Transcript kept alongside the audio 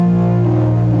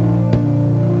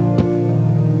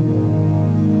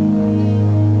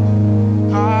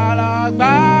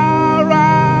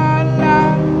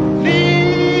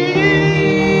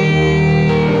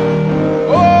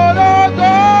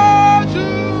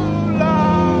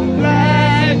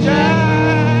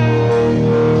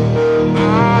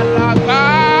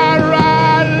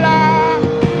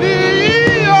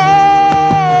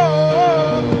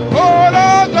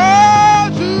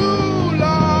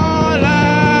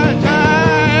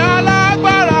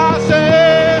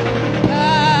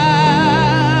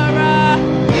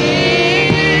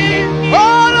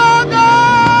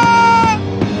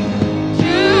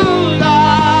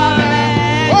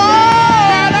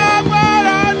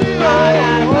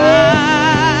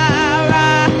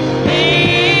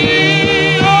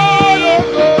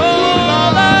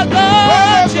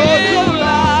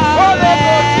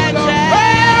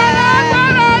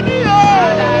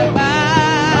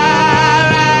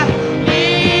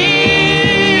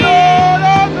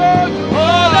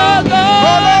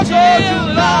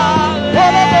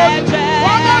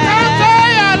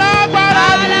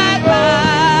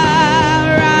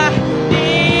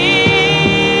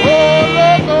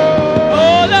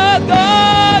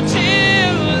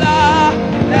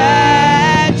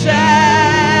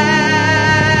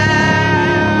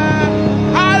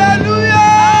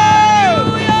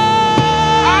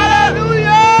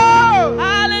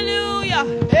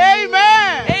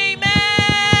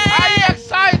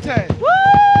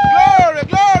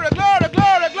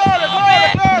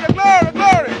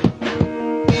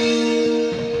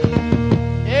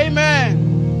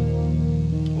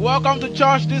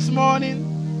church this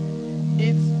morning.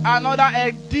 It's another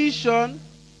edition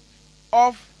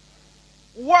of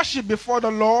worship before the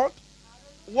Lord,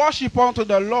 worship unto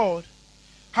the Lord.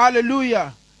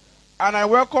 Hallelujah. And I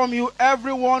welcome you,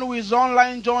 everyone who is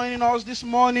online joining us this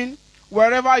morning,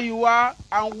 wherever you are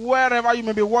and wherever you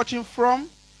may be watching from.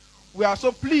 We are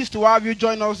so pleased to have you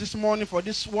join us this morning for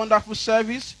this wonderful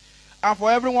service. And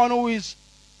for everyone who is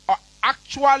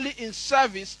actually in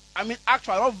service, I mean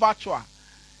actual, not virtual.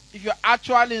 If you're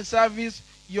actually in service,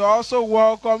 you're also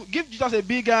welcome. Give Jesus a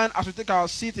big hand as we take our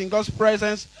seat in God's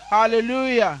presence.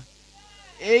 Hallelujah.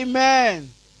 Amen.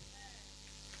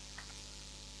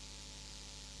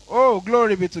 Oh,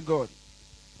 glory be to God.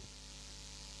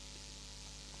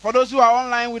 For those who are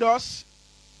online with us,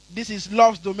 this is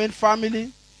Love's Domain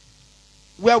Family,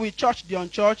 where we church the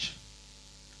unchurched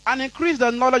and increase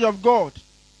the knowledge of God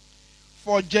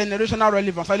for generational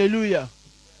relevance. Hallelujah.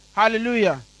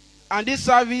 Hallelujah. And this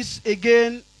service,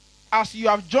 again, as you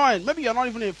have joined, maybe you're not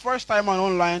even the first time on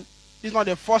online. This is not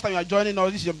the first time you're joining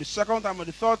us. This is the second time or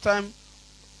the third time.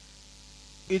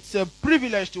 It's a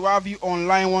privilege to have you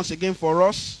online once again for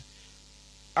us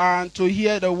and to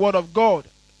hear the word of God.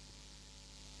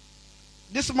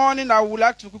 This morning, I would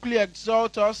like to quickly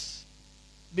exhort us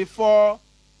before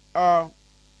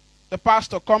the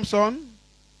pastor comes on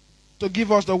to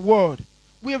give us the word.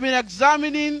 We have been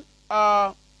examining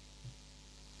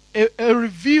a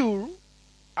review,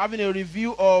 having a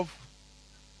review of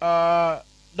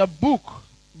the book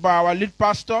by our lead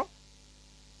pastor,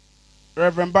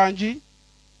 Reverend Banji,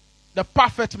 The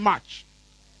Perfect Match.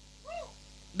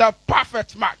 The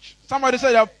Perfect Match. Somebody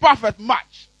say the perfect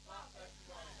match.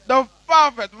 The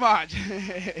perfect match.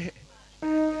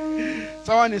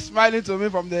 Someone is smiling to me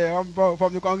from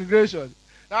the congregation.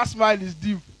 That smile is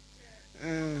deep.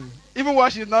 Even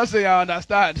what she's not saying, I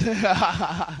understand.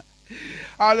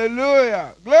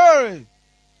 Hallelujah. Glory.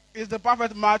 It's the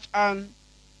perfect match. And,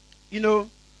 you know,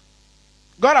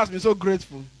 God has been so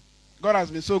grateful. God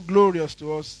has been so glorious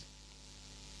to us.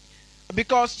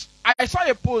 Because I saw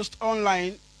a post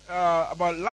online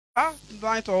about last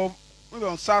night or maybe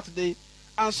on Saturday,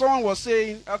 and someone was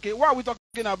saying, okay, why are we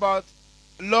talking about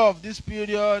love this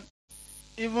period?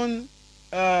 Even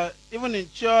in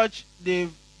church,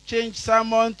 they've changed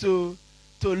sermon to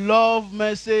love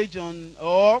message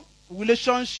or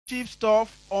relationship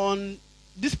stuff on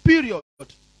this period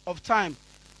of time.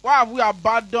 Why have we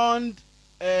abandoned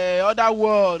other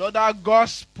word, other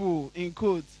gospel in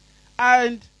quotes?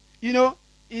 And you know,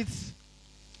 it's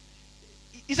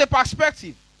a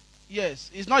perspective. Yes,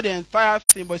 it's not the entire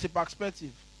thing, but it's a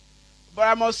perspective. But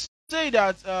I must say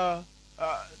that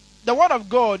the word of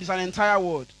God is an entire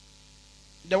word.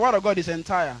 The word of God is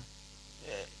entire.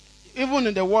 Even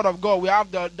in the word of God, we have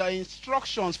the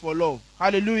instructions for love.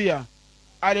 Hallelujah.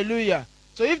 Hallelujah.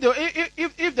 So if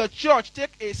the church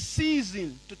take a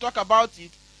season to talk about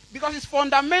it, because it's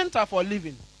fundamental for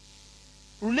living.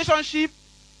 Relationship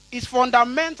is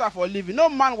fundamental for living. No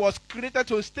man was created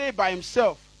to stay by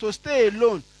himself, to stay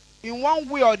alone. In one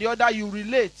way or the other, you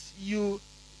relate, you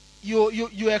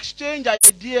exchange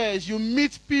ideas, you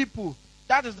meet people.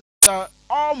 That is the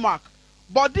hallmark.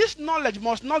 But this knowledge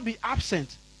must not be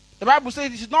absent. The Bible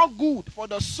says it is not good for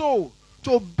the soul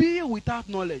to be without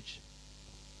knowledge.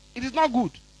 It is not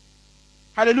good.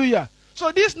 Hallelujah.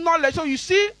 So this knowledge, so you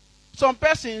see some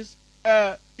persons,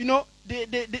 you know,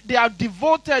 they are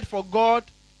devoted for God.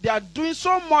 They are doing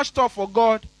so much stuff for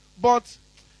God, but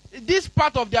this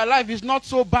part of their life is not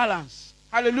so balanced.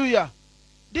 Hallelujah.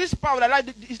 This part of their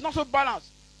life is not so balanced.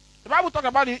 The Bible talks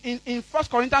about it in 1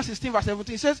 Corinthians 16 verse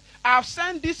 17. It says, I have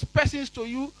sent these persons to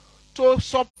you to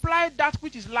supply that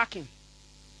which is lacking.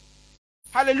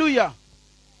 Hallelujah.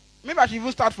 Maybe I should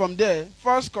even start from there.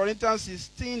 1 Corinthians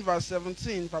 16 verse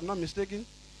 17, if I'm not mistaken.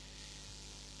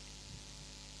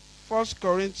 1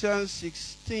 Corinthians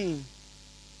 16.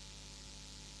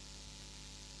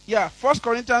 Yeah, 1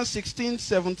 Corinthians 16,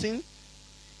 17.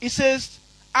 It says,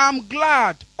 I'm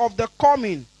glad of the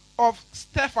coming of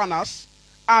Stephanas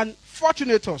and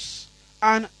Fortunatus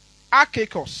and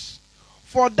Achaicus,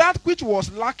 for that which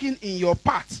was lacking in your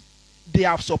part, they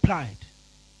have supplied.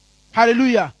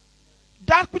 Hallelujah.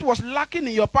 That which was lacking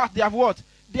in your part, they have what?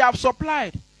 They have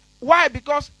supplied. Why?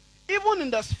 Because even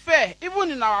in the sphere, even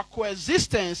in our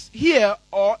coexistence here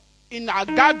or in our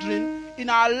gathering, in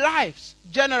our lives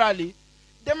generally,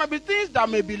 there may be things that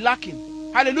may be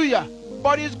lacking. Hallelujah.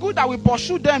 But it's good that we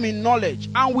pursue them in knowledge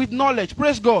and with knowledge.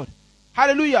 Praise God.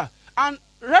 Hallelujah. And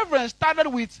Reverend started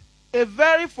with a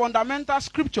very fundamental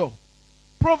scripture.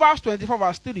 Proverbs 24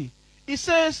 verse 3. It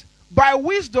says, by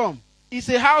wisdom is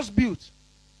a house built.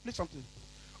 Listen something.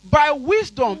 By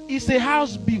wisdom is a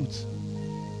house built.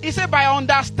 He said, by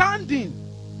understanding,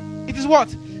 it is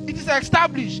what? It is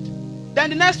established. Then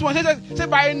the next one says,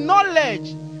 by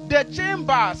knowledge, the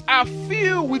chambers are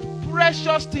filled with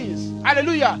precious things.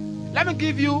 Hallelujah. Let me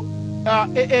give you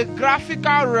a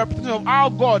graphical representation of how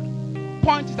God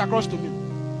points it across to me.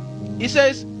 He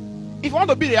says, if you want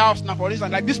to build a house now, for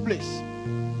instance, like this place,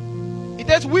 it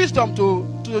takes wisdom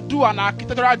to do an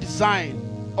architectural design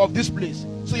of this place.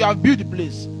 So you have built the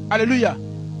place. Hallelujah.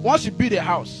 Once you build a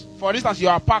house, for instance,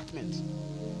 your apartment,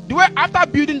 the way after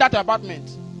building that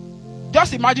apartment,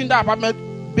 just imagine that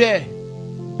apartment bare,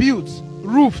 built,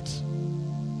 roofed.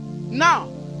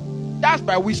 Now, that's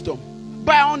by wisdom.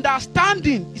 By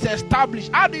understanding, it's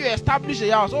established. How do you establish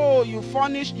a house? Oh, you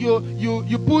furnish, you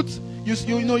put, you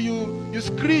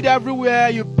screed everywhere,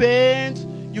 you paint,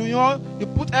 you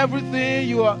put everything,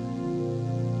 you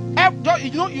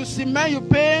cement, you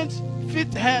paint,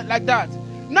 fit hand like that.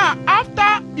 Now,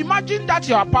 after, imagine that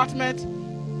your apartment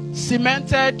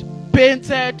cemented,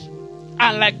 painted,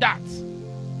 and like that.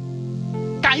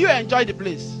 Can you enjoy the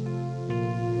place?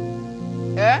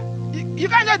 Eh? You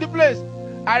can enjoy the place.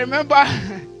 I remember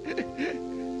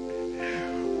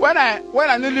when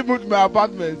I nearly moved to my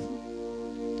apartment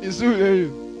in Surulere.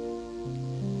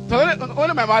 So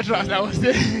only my mattress I was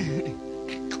there.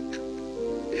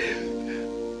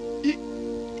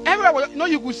 Everywhere,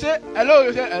 you could say hello,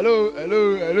 you say hello,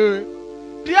 hello,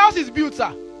 hello. The house is built,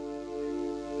 sir,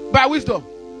 by wisdom.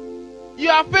 You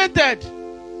are painted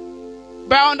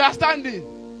by understanding.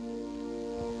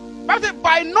 But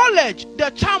by knowledge,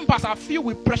 the chambers are filled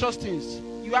with precious things.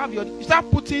 You start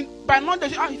putting by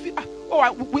knowledge.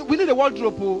 We need a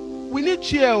wardrobe. We need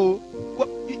chair.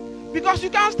 Because you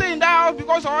can't stay in that house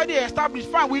because it's already established.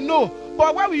 Fine, we know.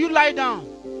 But where will you lie down?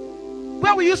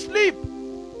 Where will you sleep?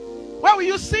 Where will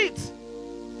you sit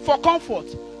for comfort?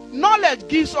 Knowledge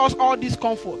gives us all these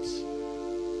comforts.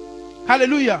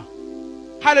 Hallelujah.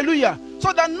 Hallelujah.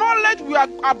 So the knowledge we are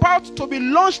about to be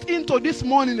launched into this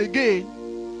morning again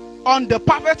on the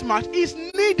perfect match is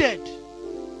needed.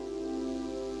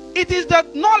 It is the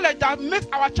knowledge that makes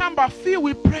our chamber filled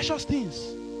with precious things.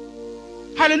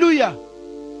 Hallelujah.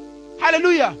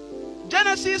 Hallelujah.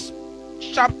 Genesis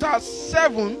chapter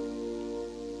 7.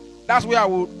 That's where I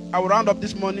will round up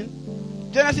this morning.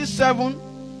 Genesis 7.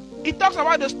 It talks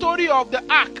about the story of the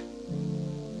ark.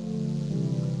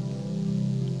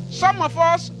 Some of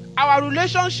us, our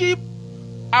relationship,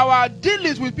 our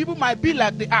dealings with people might be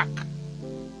like the ark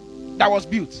that was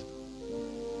built.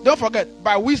 Don't forget,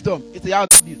 by wisdom, it's a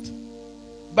house built.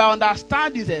 By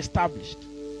understanding, it's established.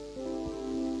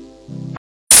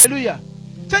 Hallelujah.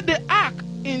 So the ark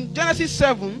in Genesis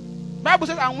 7, Bible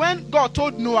says, and when God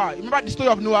told Noah, remember the story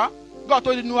of Noah? God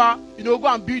told Noah, go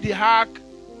and build the ark.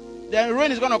 Then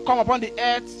rain is going to come upon the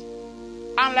earth.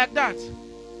 And like that.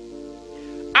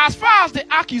 As far as the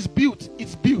ark is built,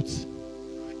 it's built.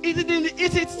 It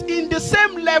is in the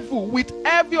same level with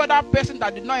every other person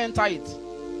that did not enter it.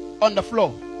 On the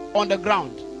floor, on the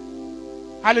ground.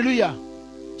 Hallelujah.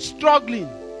 Struggling.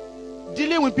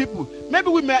 Dealing with people. Maybe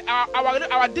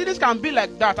our dealings can be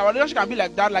like that. Our relationship can be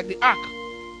like that, like the ark.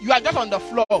 You are just on the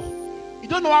floor. You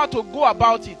don't know how to go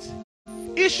about it.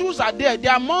 Issues are there.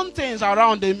 There are mountains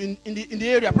around them in the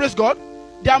area. Praise God.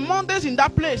 There are mountains in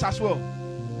that place as well.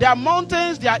 There are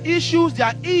mountains, there are issues, there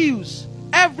are hills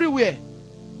everywhere.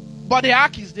 But the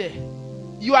ark is there.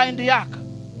 You are in the ark.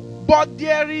 But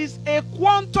there is a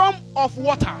quantum of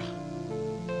water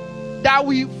that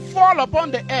will fall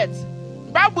upon the earth.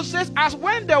 The Bible says, as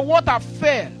when the water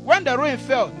fell, when the rain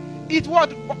fell,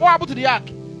 what happened to the ark?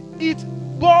 It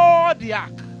bore the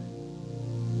ark.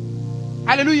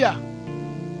 Hallelujah.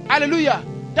 Hallelujah.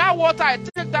 That water, I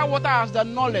take that water as the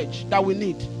knowledge that we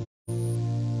need.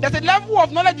 There's a level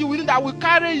of knowledge you will need that will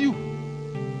carry you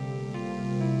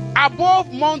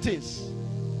above mountains.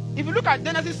 If you look at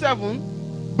Genesis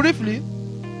 7, briefly,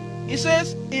 it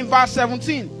says in verse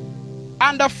 17,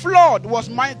 and the flood was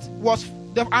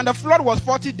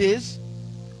 40 days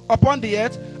upon the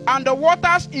earth, and the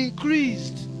waters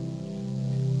increased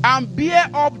and bear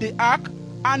up the ark,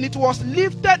 and it was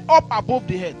lifted up above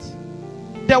the earth.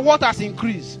 The waters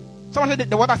increased. Someone said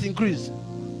the waters increased.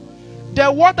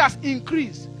 The waters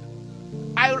increased.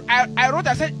 I wrote,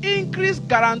 I said, increase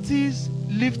guarantees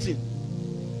lifting.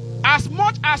 As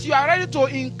much as you are ready to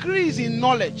increase in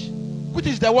knowledge, which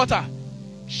is the water,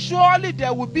 surely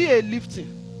there will be a lifting.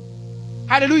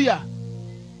 Hallelujah.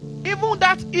 Even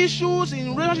that issues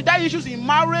in relationship, that issues in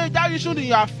marriage, that issues in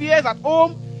your affairs at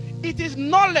home, it is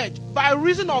knowledge by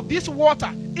reason of this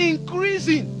water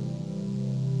increasing.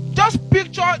 Just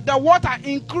picture the water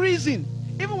increasing.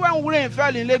 Even when rain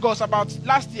fell in Lagos about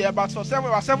last year, about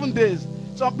 7 days,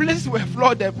 some places were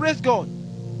flooded. Praise God.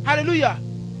 Hallelujah.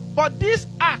 But this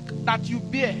ark that you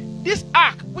bear, this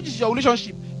ark, which is your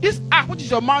relationship, this ark, which is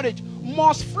your marriage,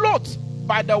 must float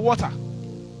by the water.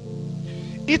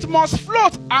 It must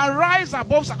float and rise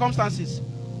above circumstances.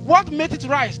 What made it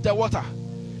rise? The water.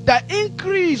 The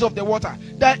increase of the water.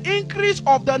 The increase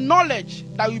of the knowledge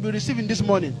that you'll be receiving this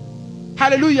morning.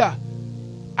 Hallelujah.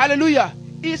 Hallelujah.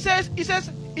 He says,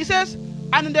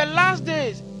 and in the last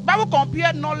days, Bible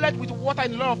compared knowledge with water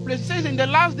in a lot of places. It says in the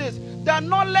last days, the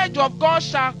knowledge of God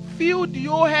shall fill the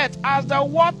whole earth as the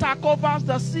water covers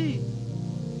the sea.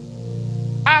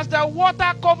 As the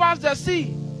water covers the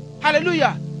sea.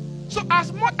 Hallelujah. So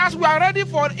as much as we are ready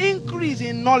for increase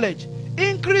in knowledge,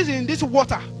 increase in this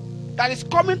water that is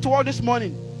coming toward this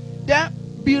morning, then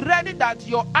be ready that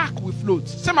your ark will float.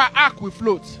 Say my ark will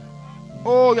float.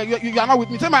 Oh, you are not with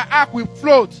me. Say my ark will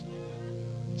float.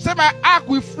 Say my ark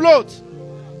will float.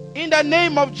 In the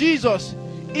name of Jesus.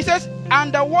 He says,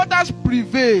 and the waters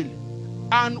prevail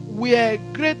and were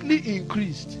greatly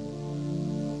increased.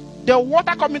 The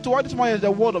water coming toward this morning is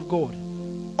the word of God.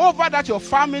 Over that your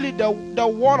family, the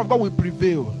word of God will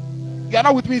prevail. You are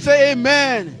not with me? Say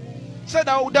amen. Say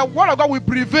the word of God will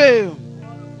prevail.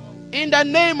 In the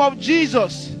name of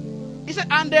Jesus. He said,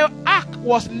 and the ark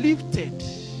was lifted.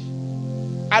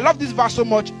 I love this verse so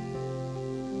much.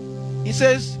 He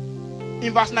says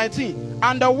in verse 19,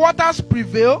 and the waters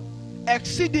prevail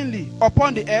exceedingly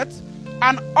upon the earth,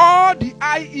 and all the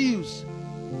high hills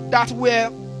that were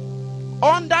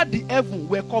under the heaven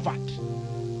were covered.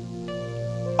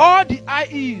 All the high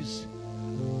hills.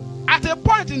 At a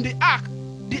point in the ark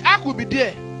will be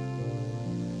there.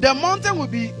 The mountain will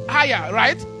be higher,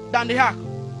 right, than the ark.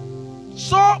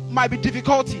 So might be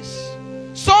difficulties.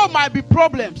 So might be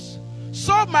problems.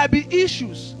 So might be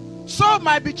issues. So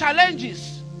might be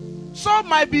challenges. So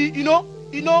might be,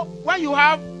 when you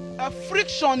have a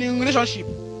friction in relationship,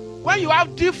 when you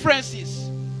have differences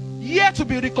yet to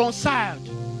be reconciled,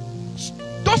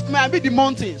 those might be the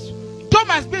mountains. Those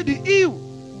might be the hill.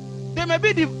 They may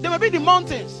be the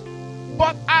mountains.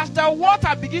 But as the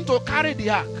water begin to carry the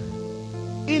ark,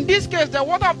 in this case, the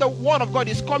water of the word of God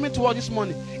is coming toward this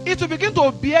morning. It will begin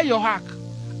to bear your ark,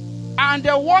 and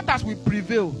the waters will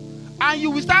prevail, and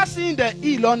you will start seeing the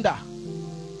hill under.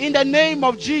 In the name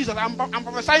of Jesus, I'm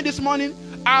prophesying this morning.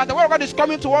 As the word of God is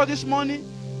coming toward this morning,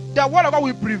 the word of God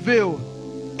will prevail.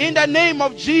 In the name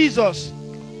of Jesus,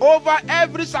 over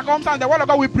every circumstance, the word of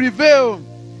God will prevail.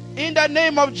 In the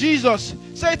name of Jesus,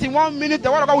 say it in 1 minute.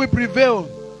 The word of God will prevail.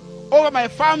 Over my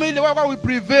family, the word of God will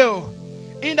prevail.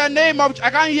 In the name of, I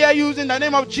can't hear you. In the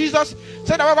name of Jesus,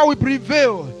 say the word of God will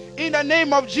prevail. In the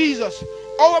name of Jesus,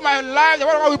 over my life, the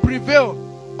word of God will prevail.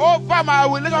 Over my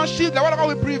relationship, the word of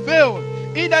God will prevail.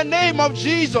 In the name of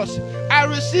Jesus, I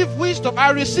receive wisdom.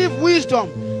 I receive wisdom.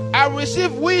 I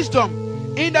receive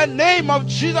wisdom. In the name of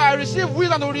Jesus, I receive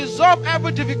wisdom to resolve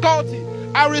every difficulty.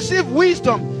 I receive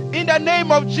wisdom. In the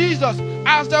name of Jesus,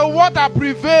 as the water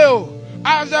prevail,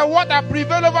 as the water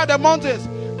prevail over the mountains,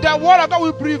 the word of God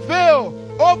will prevail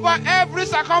over every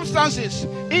circumstances.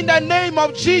 In the name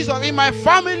of Jesus, in my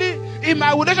family, in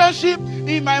my relationship,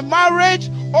 in my marriage,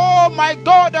 oh my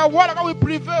God, the word of God will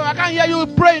prevail. I can't hear you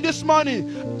praying this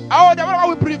morning. Oh, the word of God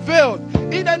will prevail.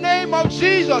 In the name of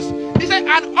Jesus. He said,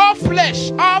 and all flesh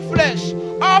died.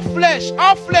 All flesh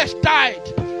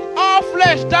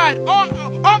died.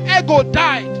 All ego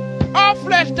died. All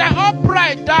flesh died. All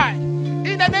pride died.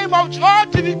 In the name of all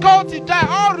difficulty died.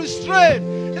 All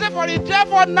restraint. He said, for it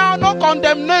therefore now no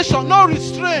condemnation, no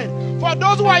restraint for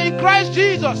those who are in Christ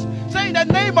Jesus. Say in the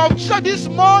name of Jesus this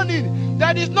morning,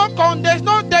 there is no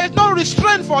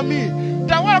restraint for me.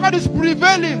 The word of God is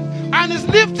prevailing and is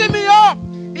lifting me up.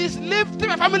 It's lifting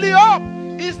my family up.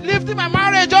 It's lifting my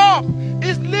marriage up.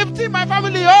 It's lifting my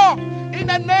family up. In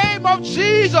the name of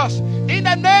Jesus. In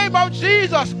the name of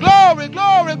Jesus. Glory,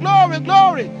 glory, glory,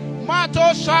 glory.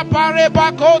 Mato shapare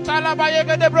bakota la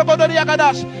bayega de brogodori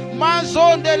yagadas.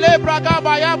 Manzon de le braga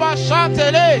bayaba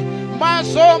shantele.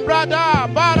 Manzon brada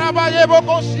barabayebo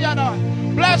kosiana.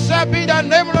 Blessed be the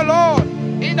name of the Lord.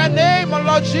 In the name of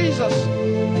Lord Jesus.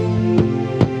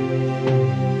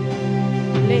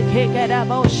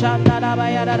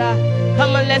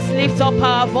 Come on, let's lift up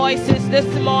our voices this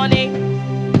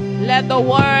morning. Let the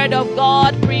word of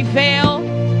God prevail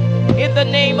in the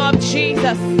name of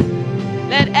Jesus.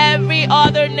 Let every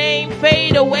other name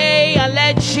fade away and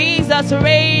let Jesus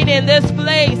reign in this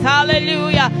place.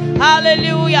 Hallelujah.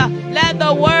 Hallelujah. Let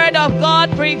the word of God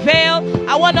prevail.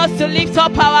 I want us to lift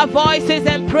up our voices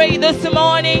and pray this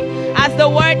morning. As the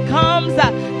word comes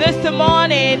this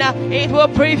morning, it will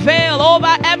prevail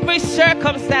over every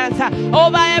circumstance,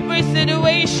 over every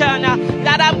situation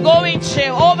that I'm going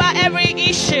through, over every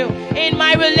issue in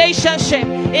my relationship.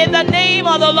 In the name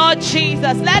of the Lord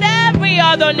Jesus, let every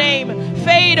other name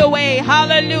fade away.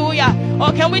 Hallelujah.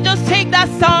 Or can we just take that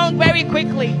song very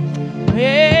quickly?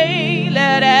 Hey,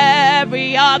 let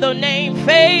every other name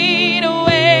fade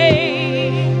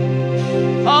away.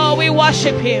 Oh, we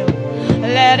worship Him.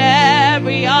 Let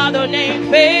every other name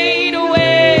fade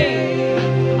away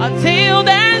until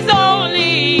there's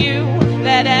only you.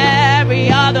 Let every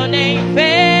other name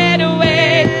fade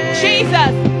away.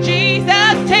 Jesus,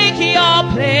 Jesus, take your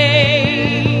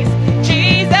place.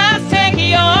 Jesus, take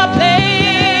your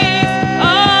place.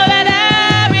 Oh, let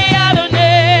every other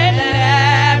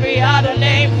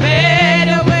name fade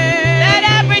away. Let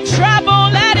every trouble,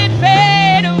 let it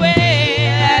fade away.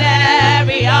 Let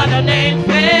every other name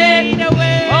fade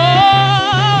away.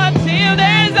 Oh, until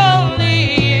there's only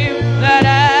you. Let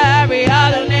every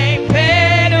other name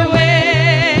fade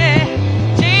away.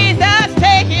 Jesus,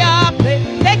 take your place.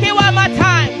 Take it one more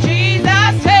time.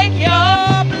 Jesus, take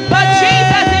your place. But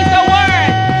Jesus is the word.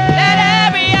 Let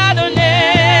every other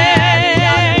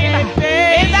name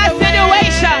in that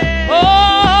situation.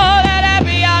 Oh, let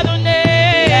every other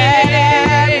name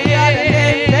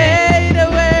fade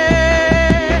away.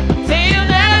 Till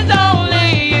there's only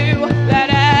you. Let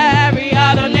every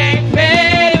other name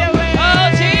fade away. Oh,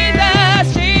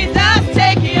 Jesus, Jesus,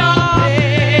 take your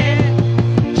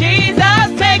place. Jesus,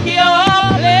 take your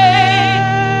place.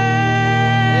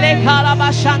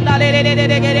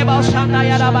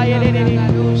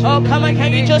 Oh, come on,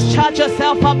 can you just charge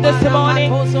yourself up this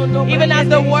morning? Even as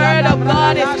the word of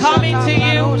God is coming to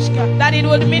you, that it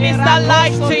will minister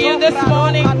life to you this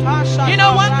morning. You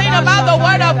know, one thing about the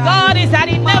word of God is that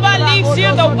it never leaves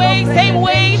you the same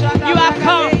way you have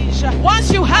come.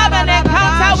 Once you have an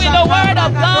encounter with the word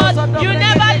of God, you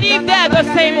never leave there the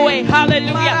same way.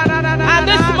 Hallelujah. And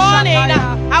this morning,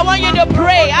 I want you to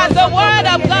pray as the word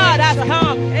of God has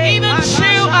come, even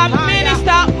through a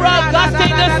minister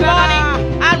broadcasting this morning.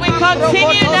 And we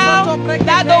continue now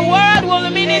that the word will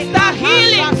minister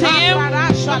healing to you,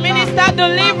 minister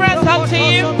deliverance unto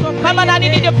you. Come on, I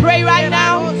need you to pray right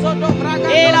now.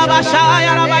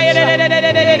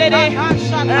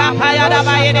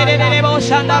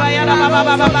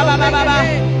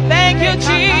 Thank you,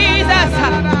 Jesus,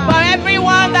 for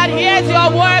everyone that hears your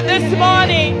word this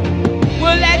morning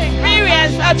will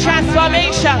experience a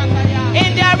transformation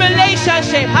in their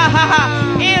relationship,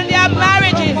 in their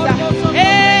marriages.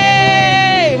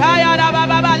 Hey,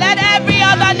 let every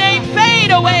other name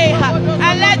fade away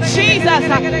and let Jesus,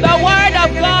 the word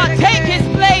of God, take his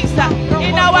place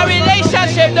in our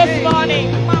relationship this morning.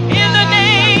 In the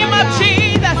name of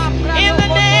Jesus, in the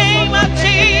name of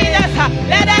Jesus,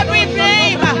 let every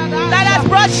name that has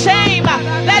brought shame,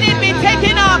 let it be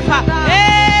taken off.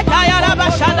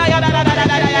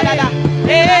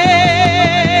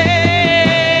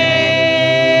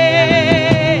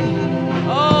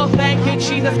 Oh, thank you,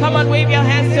 Jesus. Come on, wave your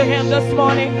hands to him this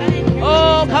morning.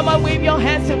 Oh, come on, wave your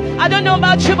hands to him. I don't know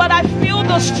about you, but I feel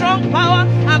the strong power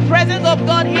and presence of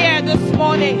God here this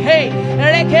morning. Hey,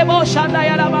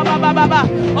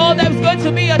 oh, there's going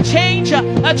to be a change,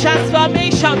 a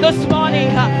transformation this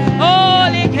morning. Oh,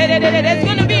 there's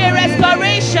going to be a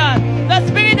restoration. The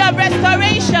spirit of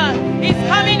restoration is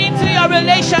coming into your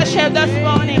relationship this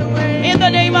morning. In the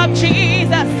name of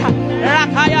Jesus.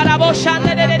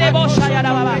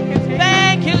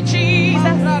 Thank you,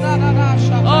 Jesus.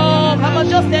 Oh, come on,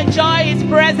 just enjoy his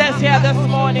presence here this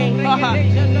morning.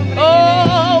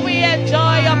 Oh, we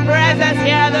enjoy your presence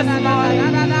here this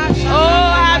morning.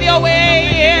 Oh, have your way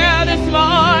here this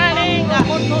morning.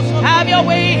 Have your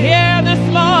way here this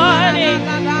morning.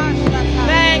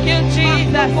 Thank you,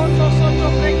 Jesus.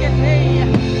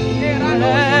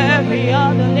 Every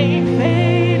other name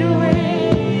fade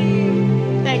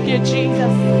away. Thank you,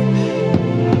 Jesus.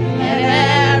 Let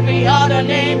every other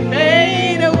name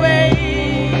fade away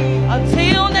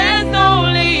until there's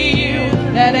only you.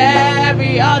 Let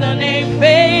every other name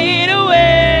fade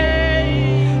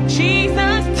away.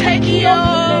 Jesus, take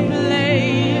your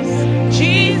place.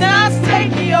 Jesus,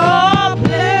 take your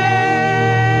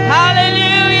place.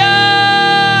 Hallelujah.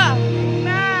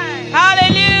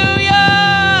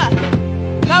 Hallelujah.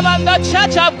 Come on, the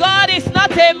church of God is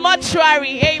not a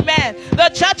mortuary. Amen. The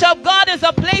church of God is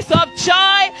a place of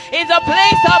joy. It's a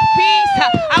place of peace.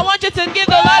 I want you to give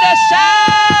the Lord a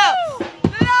shout.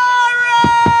 The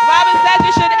Bible says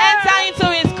you should enter into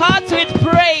his courts with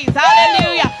praise.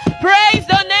 Hallelujah. Praise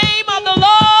the name of the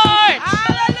Lord.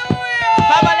 Hallelujah.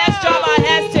 Papa, let's join our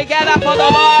hands together for the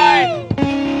Lord.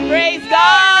 Praise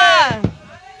God.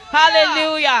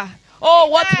 Hallelujah. Oh,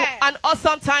 what an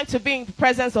awesome time to be in the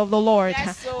presence of the Lord.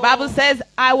 Yes, so. Bible says,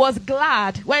 I was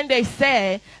glad when they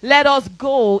said, let us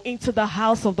go into the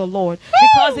house of the Lord. Woo!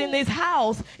 Because in his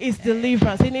house is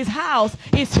deliverance. In his house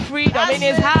is freedom. That's in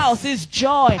his house is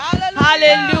joy. Hallelujah.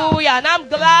 Hallelujah. And I'm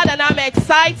glad and I'm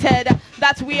excited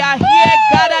that we are here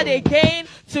gathered again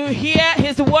to hear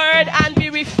his word and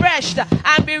be refreshed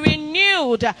and be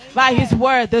renewed by his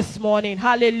word this morning.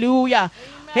 Hallelujah.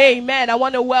 Amen. I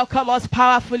want to welcome us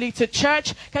powerfully to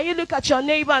church. Can you look at your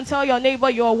neighbor and tell your neighbor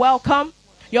you're welcome?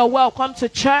 You're welcome to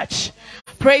church.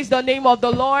 Praise the name of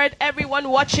the Lord. Everyone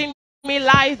watching me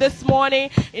live this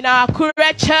morning in our Kure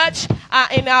church,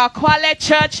 in our Kwale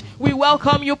church, we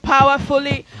welcome you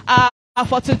powerfully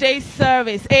for today's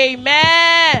service.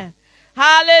 Amen.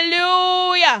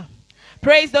 Hallelujah.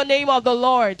 Praise the name of the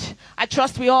Lord. I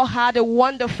trust we all had a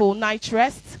wonderful night's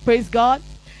rest. Praise God.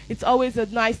 It's always a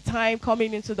nice time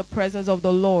coming into the presence of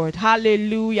the Lord.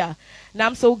 Hallelujah. And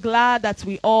I'm so glad that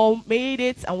we all made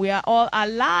it and we are all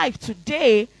alive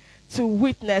today to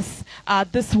witness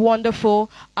this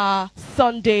wonderful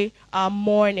Sunday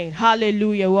morning.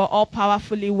 Hallelujah. We're all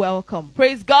powerfully welcome.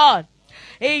 Praise God.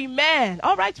 Amen.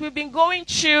 All right. We've been going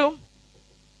through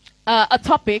a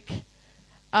topic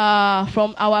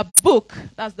from our book.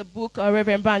 That's the book,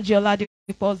 Reverend Banji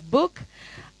Oladipo's book.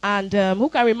 And who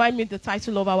can remind me the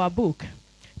title of our book?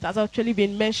 It has actually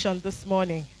been mentioned this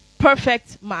morning.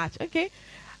 Perfect Match. Okay.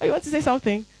 Oh, you want to say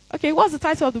something? Okay. What's the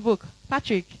title of the book?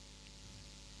 Patrick.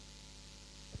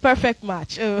 Perfect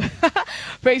Match. Oh.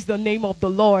 Praise the name of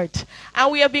the Lord.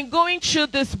 And we have been going through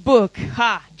this book.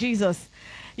 Jesus.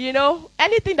 You know,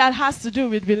 anything that has to do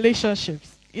with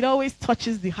relationships, it always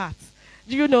touches the heart.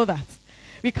 Do you know that?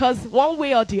 Because one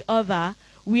way or the other,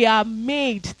 we are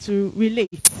made to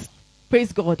relate.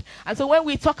 Praise God. And so when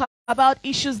we talk about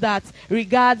issues that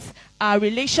regards a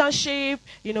relationship,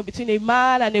 you know, between a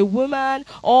man and a woman,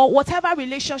 or whatever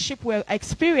relationship we're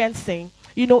experiencing,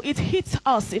 you know, it hits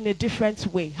us in a different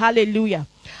way. Hallelujah.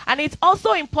 And it's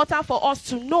also important for us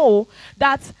to know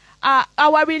that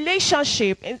our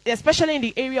relationship, especially in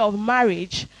the area of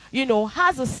marriage, you know,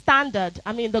 has a standard.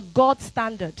 I mean, the God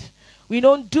standard. We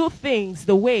don't do things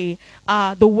the way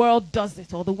the world does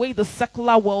it or the way the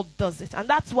secular world does it. And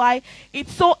that's why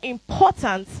it's so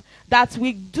important that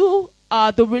we do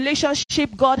the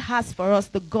relationship God has for us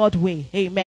the God way.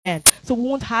 Amen. So we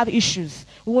won't have issues.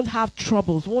 We won't have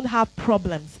troubles. We won't have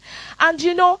problems. And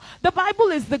you know, the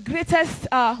Bible is the greatest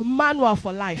manual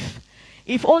for life.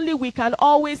 If only we can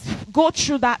always go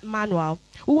through that manual,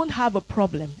 we won't have a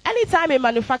problem. Anytime a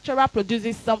manufacturer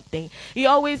produces something, he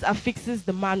always affixes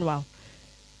the manual.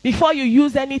 Before you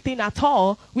use anything at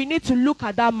all, we need to look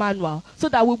at that manual so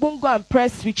that we won't go and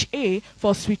press switch A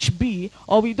for switch B,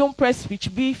 or we don't press switch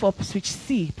B for switch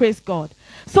C. Praise God.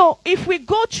 So if we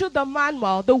go through the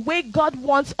manual the way God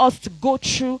wants us to go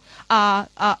through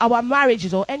our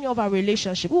marriages or any of our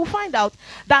relationships, we'll find out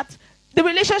that the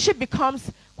relationship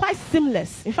becomes quite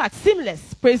seamless. In fact,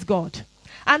 seamless. Praise God.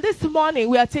 And this morning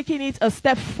we are taking it a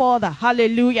step further.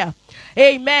 Hallelujah.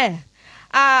 Amen.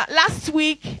 Last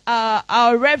week,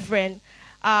 our Reverend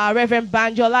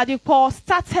Banji Oladipo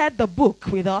started the book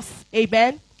with us.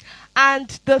 Amen. And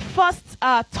the first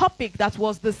topic that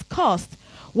was discussed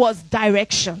was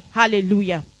direction.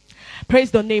 Hallelujah.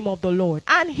 Praise the name of the Lord.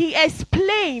 And he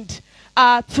explained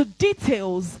to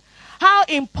details how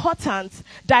important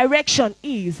direction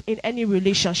is in any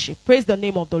relationship. Praise the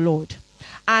name of the Lord.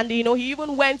 And, you know, he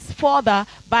even went further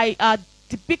by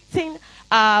depicting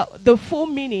the full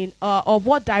meaning of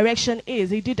what direction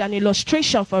is. He did an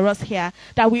illustration for us here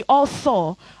that we all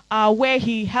saw, where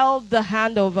he held the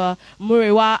hand of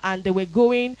Murewa and they were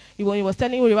going, he was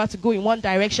telling Murewa to go in one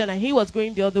direction and he was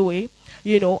going the other way,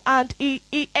 you know, and he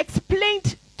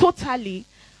explained totally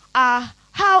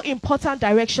how important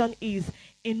direction is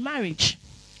in marriage.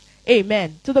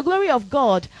 Amen. To the glory of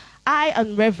God, I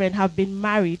and Reverend have been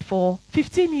married for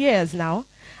 15 years now.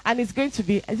 And it's going to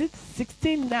be, is it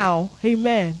 16 now?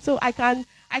 Amen. So I can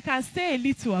say a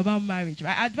little about marriage,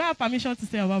 right? I do have permission to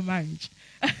say about marriage.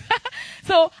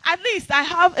 So at least I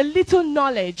have a little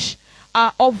knowledge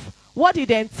of what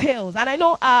it entails. And I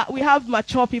know we have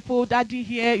mature people, Daddy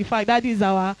here. In fact, Daddy is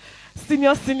our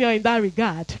senior in that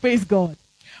regard. Praise God.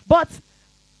 But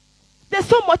there's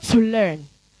so much to learn,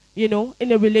 you know,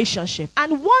 in a relationship.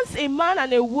 And once a man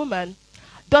and a woman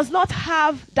does not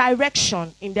have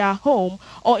direction in their home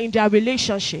or in their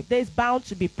relationship, there is bound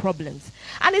to be problems.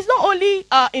 And it's not only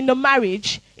in the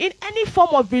marriage, in any form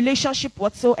of relationship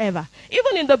whatsoever,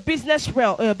 even in the business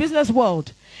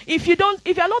world. If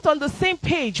you're not on the same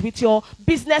page with your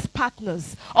business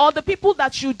partners or the people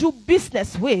that you do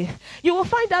business with, you will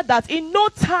find out that in no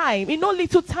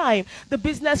little time, the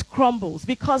business crumbles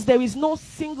because there is no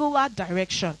singular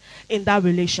direction in that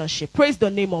relationship. Praise the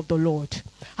name of the Lord.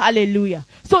 Hallelujah.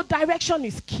 So direction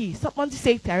is key. Someone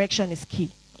say direction is key.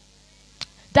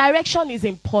 Direction is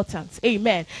important.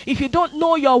 Amen. If you don't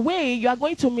know your way, you are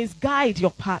going to misguide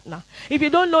your partner. If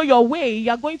you don't know your way, you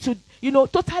are going to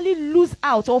totally lose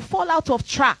out or fall out of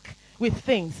track with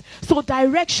things. So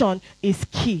direction is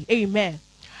key. Amen.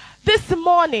 This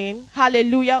morning,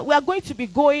 hallelujah, we are going to be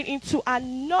going into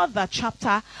another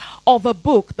chapter of a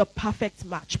book, The Perfect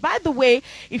Match. By the way,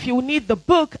 if you need the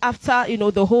book after,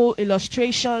 the whole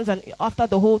illustrations and after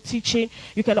the whole teaching,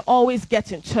 you can always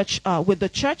get in touch with the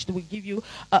church. They will give you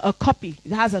a copy.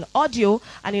 It has an audio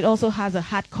and it also has a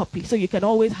hard copy. So you can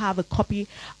always have a copy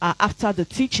after the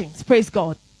teachings. Praise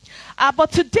God.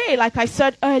 But today, like I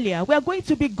said earlier, we are going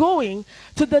to be going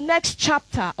to the next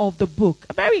chapter of the book.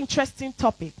 A very interesting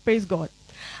topic, praise God.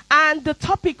 And the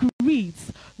topic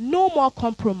reads, no more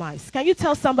compromise. Can you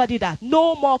tell somebody that?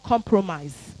 No more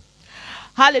compromise.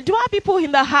 Hallelujah. Do I have people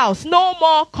in the house? No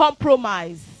more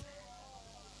compromise.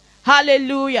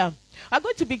 Hallelujah. I'm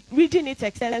going to be reading it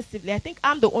extensively. I think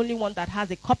I'm the only one that has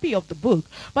a copy of the book.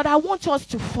 But I want us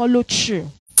to follow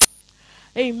through.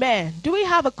 Amen. Do we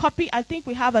have a copy? I think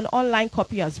we have an online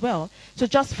copy as well. So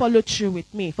just follow through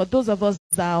with me for those of us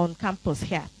that are on campus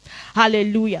here.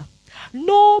 Hallelujah.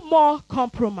 No more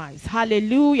compromise.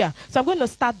 Hallelujah. So I'm going to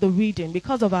start the reading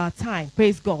because of our time.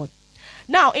 Praise God.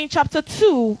 Now in chapter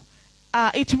 2,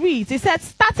 it reads, it said,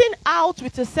 starting out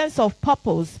with a sense of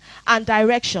purpose and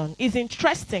direction is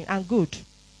interesting and good.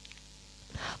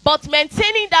 But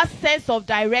maintaining that sense of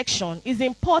direction is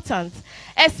important,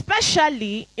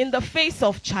 especially in the face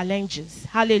of challenges.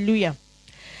 Hallelujah.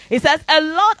 It says, a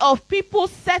lot of people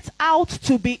set out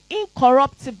to be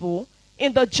incorruptible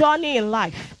in the journey in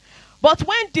life. But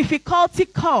when difficulty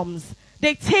comes,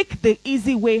 they take the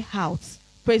easy way out.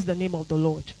 Praise the name of the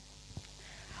Lord.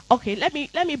 Okay, let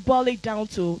me boil it down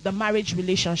to the marriage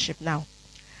relationship now.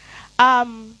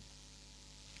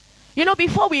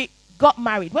 Before we got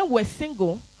married, when we were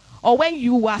single, or when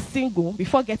you were single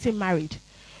before getting married,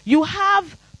 you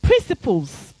have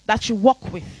principles that you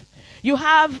work with. You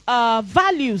have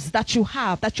values that you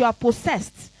are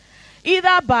possessed,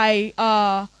 either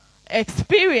by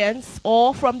experience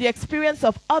or from the experience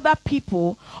of other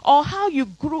people, or how you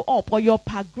grew up or your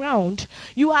background.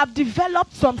 You have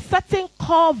developed some certain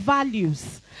core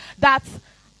values that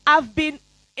have been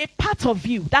a part of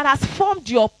you, that has formed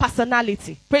your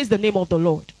personality. Praise the name of the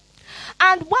Lord.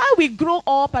 And while we grow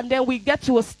up and then we get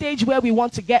to a stage where we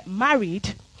want to get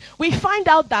married, we find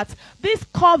out that these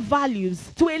core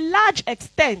values, to a large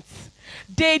extent,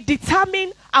 they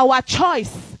determine our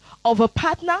choice of a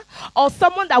partner or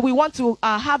someone that we want to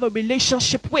have a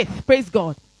relationship with. Praise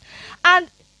God. And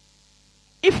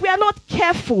if we are not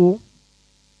careful,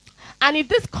 and if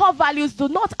these core values do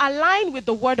not align with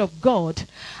the word of God,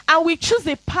 and we choose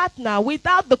a partner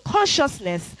without the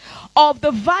consciousness of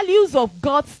the values of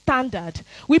God's standard,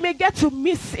 we may get to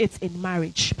miss it in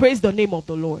marriage. Praise the name of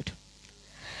the Lord.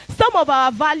 Some of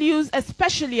our values,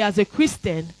 especially as a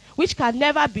Christian, which can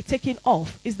never be taken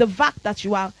off, is the fact that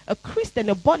you are a Christian,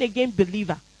 a born-again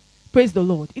believer. Praise the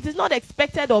Lord. It is not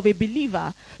expected of a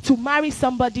believer to marry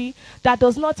somebody that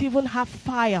does not even have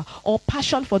fire or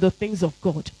passion for the things of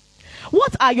God.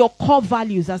 What are your core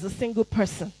values as a single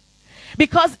person?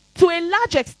 Because to a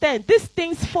large extent, these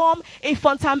things form a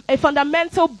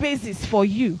fundamental basis for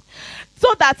you.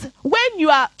 So that when you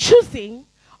are choosing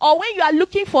or when you are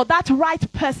looking for that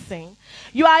right person,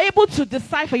 you are able to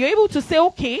decipher. You're able to say,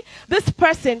 okay, this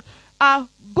person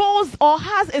goes or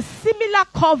has a similar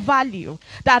core value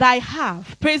that I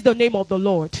have. Praise the name of the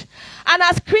Lord. And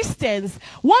as Christians,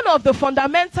 one of the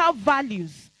fundamental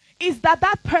values is that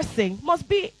that person must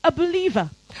be a believer,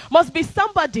 must be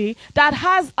somebody that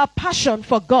has a passion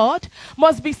for God,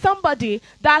 must be somebody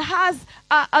that has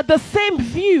the same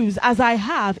views as I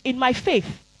have in my faith.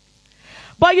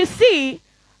 But you see,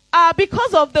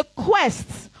 because of the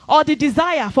quest or the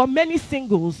desire for many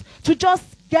singles to just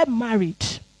get married,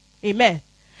 amen,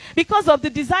 because of the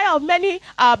desire of many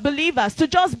believers to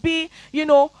just be,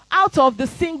 out of the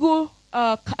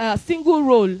single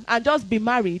role and just be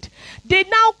married, they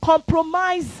now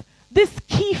compromise this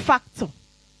key factor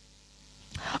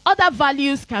Other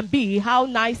values can be how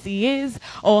nice he is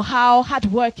or how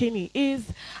hardworking he is,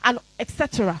 and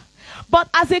etc. But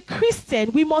as a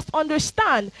Christian, we must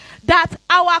understand that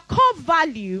our core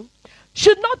value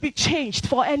should not be changed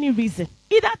for any reason,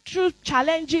 either through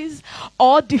challenges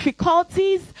or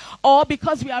difficulties, or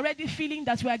because we are already feeling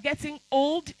that we are getting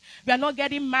old, we are not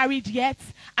getting married yet,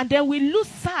 and then we lose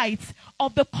sight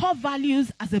of the core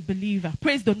values as a believer.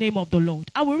 Praise the name of the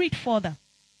Lord. I will read further.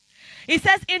 It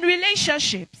says, in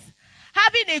relationships,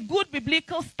 having a good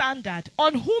biblical standard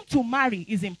on whom to marry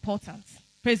is important.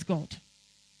 Praise God.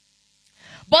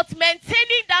 But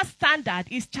maintaining that standard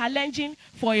is challenging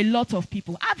for a lot of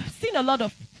people. I've seen a lot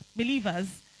of believers,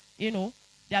 they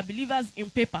are believers in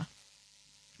paper.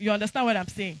 You understand what I'm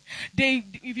saying?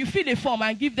 If you fill a form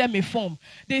and give them a form,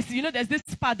 there's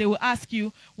this part they will ask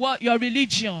you, what your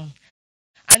religion?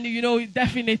 And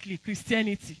definitely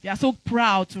Christianity. They are so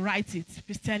proud to write it,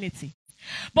 Christianity.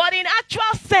 But in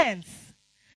actual sense,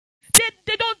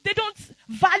 they don't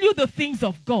value the things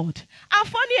of God. And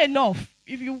funny enough,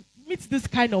 if you meet this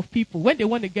kind of people, when they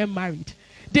want to get married,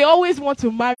 they always want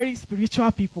to marry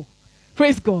spiritual people.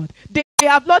 Praise God. They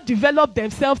have not developed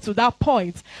themselves to that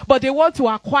point, but they want to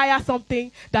acquire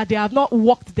something that they have not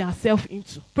worked themselves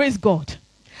into. Praise God.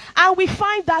 And we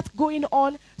find that going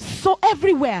on so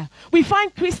everywhere. We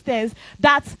find Christians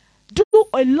that do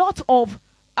a lot of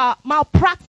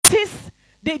malpractice.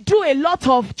 They do a lot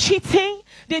of cheating.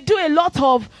 They do a lot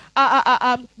of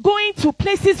going to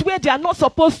places where they are not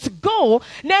supposed to go,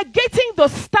 negating the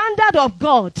standard of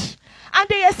God. And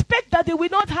they expect that they will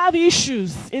not have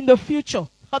issues in the future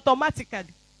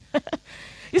automatically.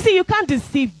 You see, you can't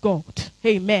deceive God.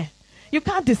 Amen. You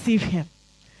can't deceive him.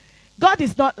 God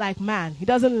is not like man. He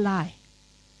doesn't lie.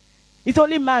 It's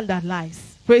only man that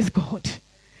lies. Praise God.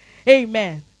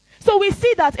 Amen. So we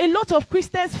see that a lot of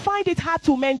Christians find it hard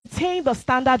to maintain the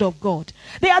standard of God.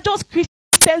 They are just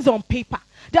Christians on paper.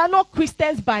 They are not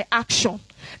Christians by action.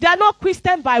 They are not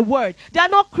Christian by word. They are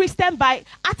not Christian by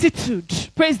attitude.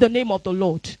 Praise the name of the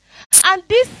Lord. And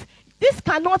this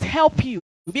cannot help you,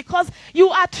 because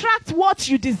you attract what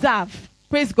you deserve.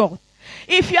 Praise God.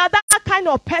 If you are that kind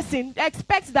of person,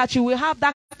 expect that you will have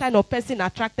that kind of person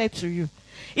attracted to you.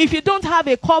 If you don't have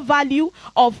a core value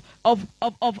of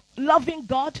loving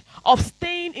God, of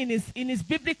staying in his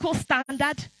biblical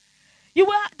standard,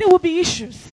 there will be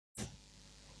issues.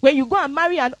 When you go and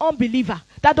marry an unbeliever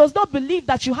that does not believe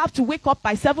that you have to wake up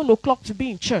by 7 o'clock to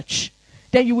be in church,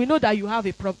 then you will know that you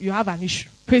have an issue.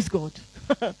 Praise God.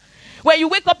 When you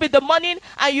wake up in the morning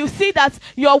and you see that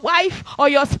your wife or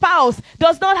your spouse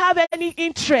does not have any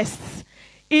interest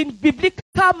in biblical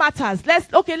matters. Let's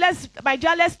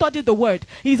study the word.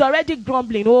 He's already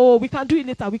grumbling. Oh, we can do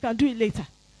it later.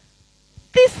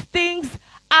 These things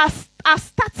are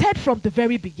started from the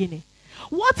very beginning.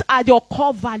 What are your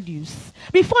core values?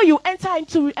 Before you enter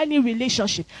into any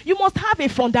relationship, you must have a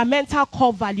fundamental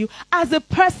core value as a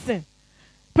person.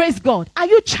 Praise God. Are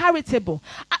you charitable?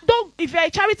 If you're a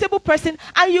charitable person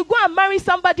and you go and marry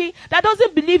somebody that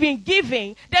doesn't believe in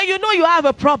giving, then you know you have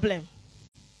a problem.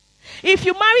 If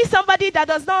you marry somebody that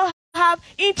does not have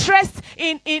interest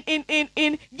in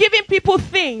giving people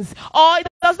things, or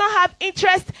does not have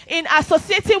interest in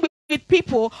associating with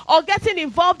people, or getting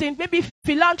involved in maybe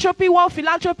philanthropy, one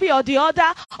philanthropy or the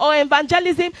other, or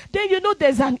evangelism, then you know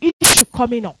there's an issue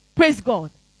coming up. Praise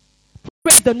God.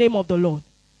 Praise the name of the Lord.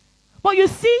 But you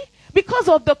see, because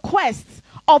of the quest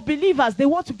of believers, they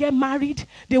want to get married,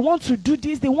 they want to do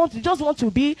this, they just want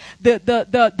to be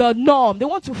the norm, they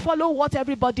want to follow what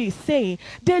everybody is saying.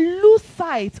 They lose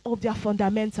sight of their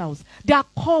fundamentals, their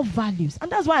core values.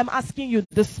 And that's why I'm asking you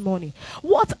this morning,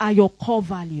 what are your core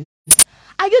values?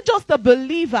 Are you just a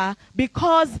believer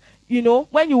because,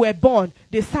 when you were born,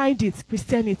 they signed it,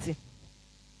 Christianity?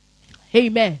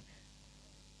 Amen.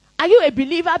 Are you a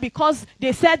believer because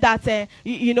they said that,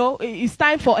 it's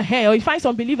time for hair? Or you find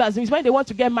some believers, it's when they want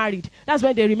to get married. That's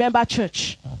when they remember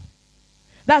church.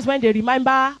 That's when they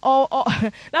remember,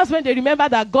 that's when they remember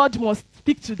that God must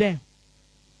speak to them.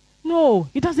 No,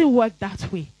 it doesn't work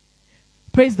that way.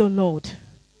 Praise the Lord.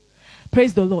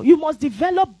 Praise the Lord. You must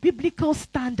develop biblical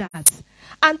standards.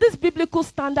 And these biblical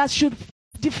standards should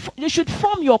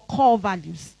form your core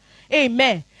values.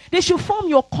 Amen. They should form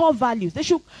your core values. They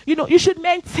should, you should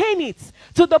maintain it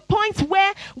to the point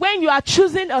where when you are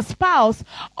choosing a spouse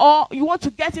or you want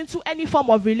to get into any form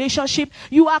of relationship,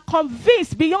 you are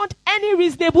convinced beyond any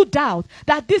reasonable doubt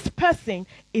that this person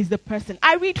is the person.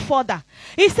 I read further.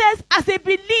 It says, as a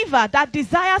believer that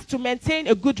desires to maintain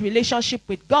a good relationship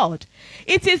with God,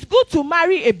 it is good to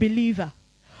marry a believer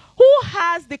who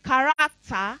has the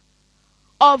character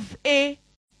of a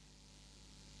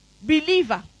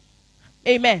believer.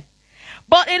 Amen.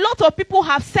 But a lot of people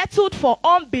have settled for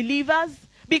unbelievers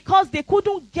because they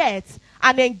couldn't get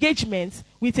an engagement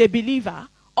with a believer,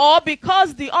 or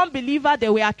because the unbeliever they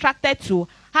were attracted to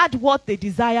had what they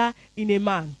desire in a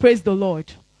man. Praise the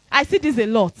Lord. I see this a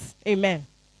lot. Amen.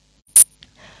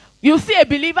 You see a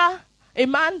believer, a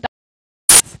man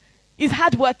that is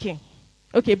hardworking.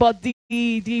 Okay, but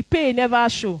the pay never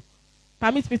show.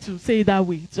 Permit me to say it that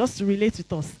way, just to relate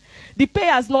with us. The pay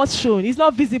has not shown. It's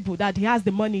not visible that he has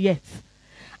the money yet.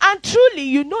 And truly,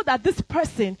 you know that this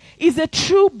person is a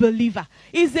true believer.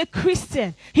 He's a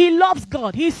Christian. He loves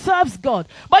God. He serves God.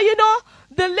 But you know,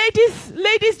 the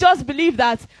ladies just believe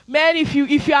that, man, if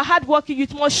you are hardworking, you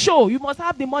must show. You must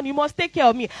have the money. You must take care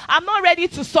of me. I'm not ready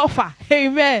to suffer.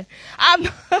 Amen. I'm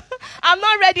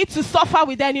not ready to suffer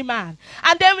with any man.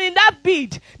 And then in that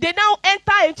bid, they now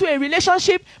enter into a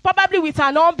relationship, probably with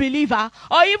an unbeliever,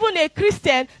 or even a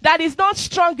Christian that is not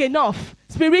strong enough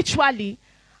spiritually.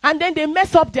 And then they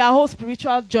mess up their whole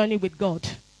spiritual journey with God.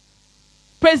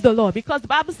 Praise the Lord. Because the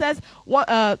Bible says,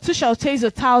 two shall taste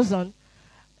 1,000.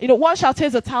 You know, one shall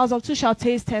taste 1,000, two shall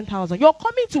taste 10,000. Your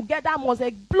coming together must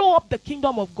blow up the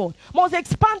kingdom of God. Must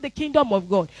expand the kingdom of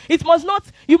God. It must not,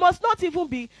 you must not even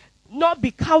be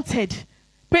counted.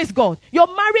 Praise God. Your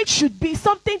marriage should be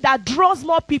something that draws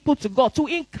more people to God, to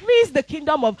increase the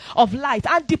kingdom of light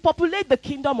and depopulate the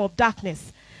kingdom of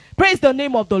darkness. Praise the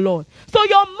name of the Lord. So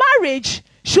your marriage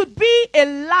should be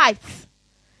a light.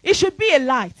 It should be a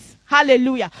light.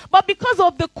 Hallelujah. But because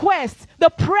of the quest, the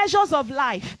pressures of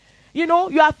life, you know,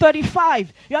 you are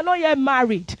 35, you are not yet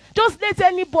married. Just let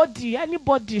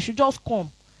anybody should just come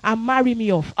and marry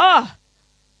me off.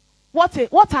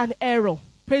 What an error.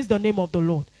 Praise the name of the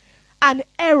Lord. An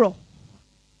error.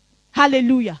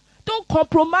 Hallelujah. Don't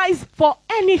compromise for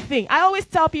anything. I always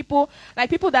tell people, like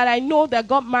people that I know that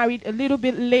got married a little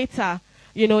bit later,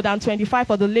 you know, than 25.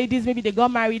 For the ladies, maybe they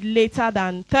got married later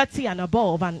than 30 and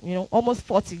above, and, you know, almost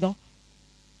 40. You know?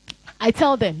 I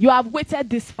tell them, you have waited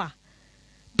this far.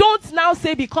 Don't now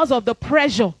say because of the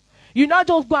pressure, you not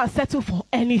just go and settle for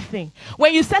anything.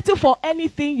 When you settle for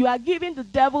anything, you are giving the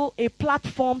devil a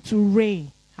platform to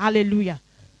reign. Hallelujah.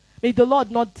 May the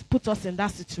Lord not put us in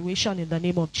that situation in the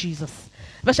name of Jesus.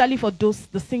 Especially for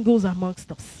the singles amongst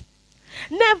us.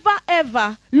 Never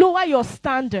ever lower your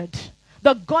standard,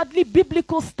 the godly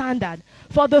biblical standard,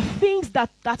 for the things that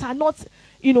are not,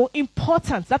 you know,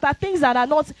 important, that are things that are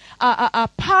not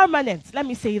permanent. Let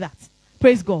me say that.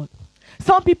 Praise God.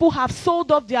 Some people have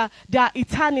sold off their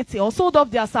eternity or sold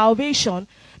off their salvation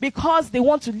because they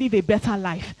want to live a better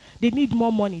life. They need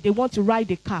more money. They want to ride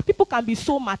a car. People can be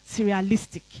so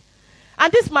materialistic.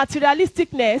 And this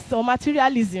materialisticness or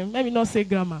materialism, let me not say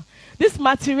grammar, this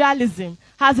materialism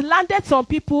has landed some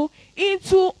people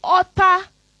into utter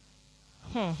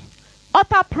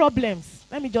problems.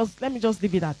 Let me just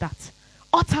leave it at that.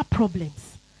 Utter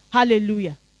problems.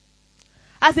 Hallelujah.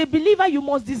 As a believer, you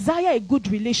must desire a good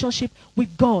relationship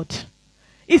with God.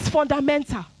 It's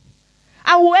fundamental.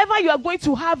 And whoever you are going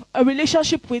to have a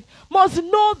relationship with must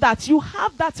know that you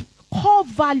have that core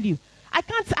value. I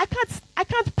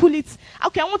can't pull it.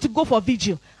 Okay, I want to go for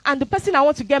vigil, and the person I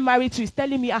want to get married to is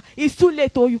telling me, it's too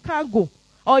late, or you can't go,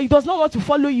 or he does not want to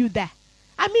follow you there.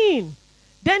 I mean,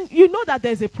 then you know that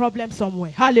there's a problem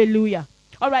somewhere. Hallelujah.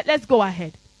 All right, let's go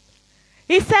ahead.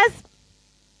 He says,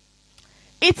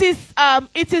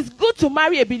 it is good to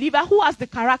marry a believer who has the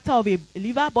character of a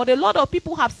believer, but a lot of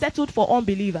people have settled for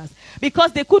unbelievers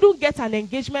because they couldn't get an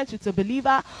engagement with a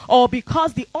believer, or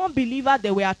because the unbeliever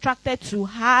they were attracted to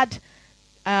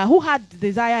who had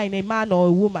desire in a man or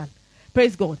a woman.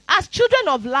 Praise God. As children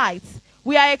of light,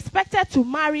 we are expected to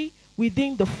marry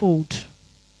within the fold.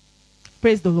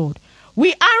 Praise the Lord.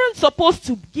 We aren't supposed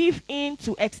to give in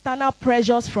to external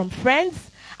pressures from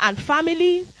friends and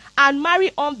family and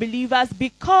marry unbelievers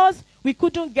because we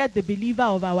couldn't get the believer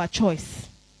of our choice.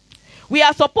 We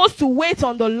are supposed to wait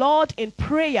on the Lord in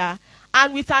prayer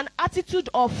and with an attitude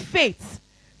of faith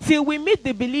till we meet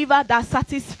the believer that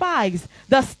satisfies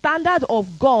the standard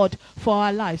of God for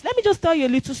our lives. Let me just tell you a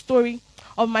little story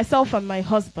of myself and my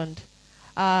husband.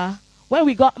 When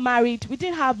we got married, we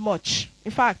didn't have much.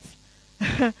 In fact,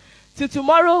 till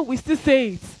tomorrow, we still say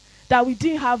it, that we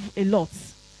didn't have a lot.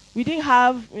 We didn't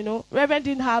have, Reverend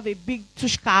didn't have a big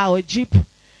tush car or a jeep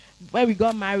when we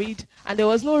got married, and there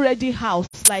was no ready house.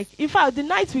 Like, in fact, the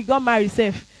night we got married,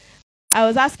 I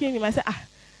was asking him, I said,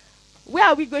 where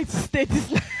are we going to stay this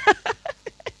night?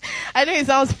 I know it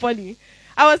sounds funny.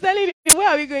 I was telling him, where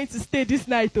are we going to stay this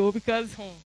night, though? Because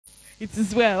it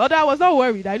is well. Although I was not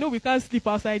worried. I know we can't sleep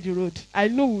outside the road. I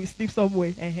know we will sleep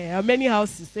somewhere. Many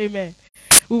houses. Amen.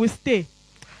 We will stay.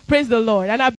 Praise the Lord.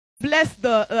 And I bless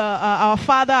our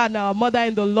father and our mother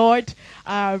in the Lord,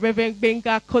 Reverend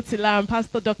Benga Kotila and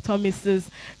Pastor Dr. Mrs.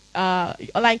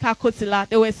 Olanka Kotila.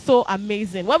 They were so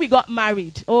amazing. When we got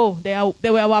married, they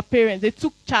were our parents. They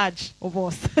took charge of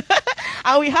us.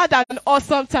 And we had an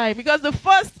awesome time because the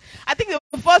first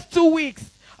 2 weeks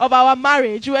of our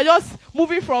marriage, we were just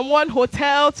moving from one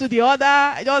hotel to the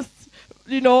other, just,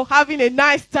 having a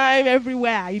nice time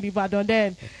everywhere in Ibadan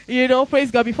then.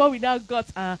 Praise God, before we now got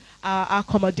our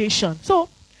accommodation. So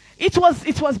it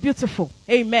was beautiful.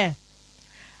 Amen.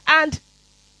 And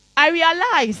I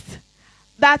realized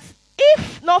that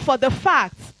if not for the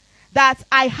fact that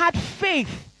I had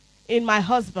faith in my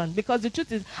husband, because the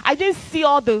truth is, I didn't see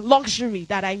all the luxury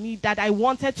that I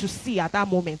wanted to see at that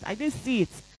moment. I didn't see it.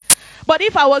 But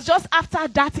if I was just after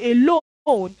that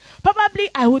alone, probably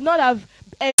I would not have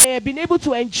been able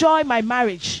to enjoy my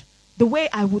marriage the way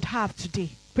I would have today.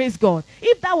 Praise God.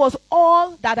 If that was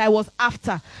all that I was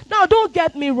after. Now, don't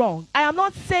get me wrong. I am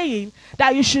not saying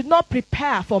that you should not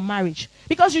prepare for marriage,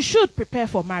 because you should prepare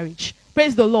for marriage.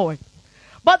 Praise the Lord.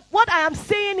 But what I am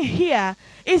saying here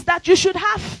is that you should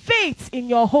have faith in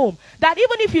your home. That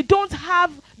even if you don't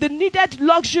have the needed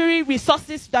luxury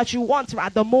resources that you want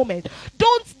at the moment,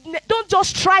 don't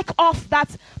just strike off that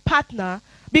partner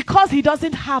because he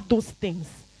doesn't have those things.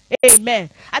 Amen.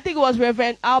 I think it was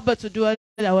Reverend Albert Oduwa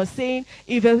that was saying,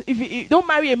 if you don't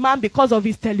marry a man because of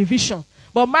his television,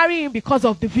 but marry him because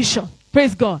of the vision.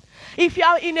 Praise God. If you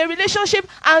are in a relationship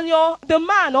and the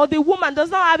man or the woman does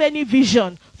not have any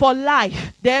vision for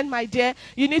life, then, my dear,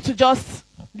 you need to just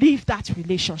leave that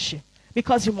relationship,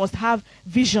 because you must have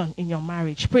vision in your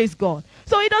marriage. Praise God.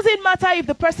 So it doesn't matter if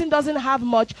the person doesn't have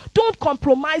much. Don't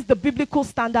compromise the biblical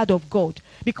standard of God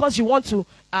because you want to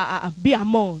be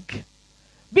among.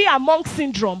 Be among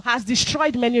syndrome has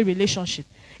destroyed many relationships.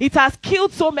 It has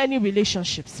killed so many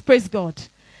relationships. Praise God.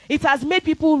 It has made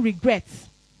people regret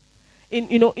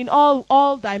in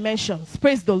all dimensions.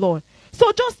 Praise the Lord.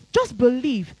 So just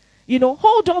believe,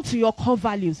 hold on to your core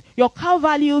values. Your core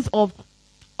values of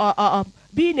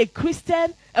being a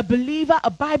Christian, a believer, a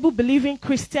Bible-believing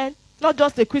Christian, not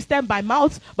just a Christian by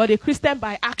mouth, but a Christian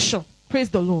by action. Praise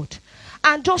the Lord.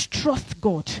 And just trust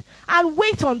God and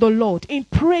wait on the Lord in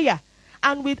prayer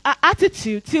and with an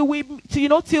attitude till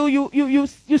you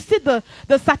see the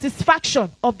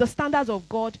satisfaction of the standards of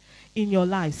God in your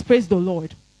lives. Praise the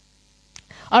Lord.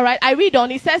 All right, I read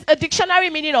on. It says, a dictionary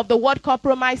meaning of the word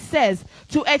compromise says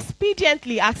to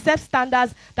expediently accept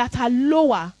standards that are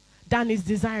lower than is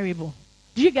desirable.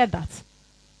 Do you get that?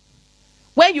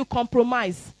 When you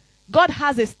compromise, God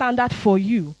has a standard for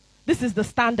you. This is the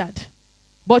standard.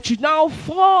 But you now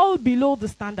fall below the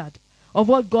standard of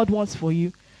what God wants for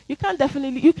you. You can't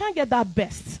get that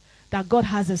best that God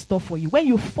has in store for you. When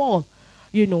you fall,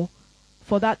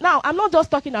 for that. Now, I'm not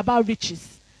just talking about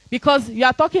riches. Because you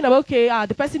are talking about,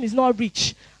 the person is not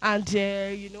rich. And,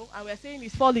 and we're saying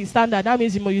he's falling standard. That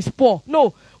means he's poor.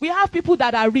 No, we have people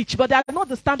that are rich, but they are not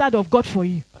the standard of God for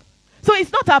you. So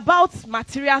it's not about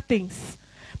material things.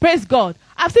 Praise God.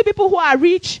 I've seen people who are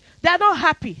rich, they are not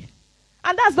happy.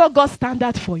 And that's not God's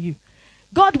standard for you.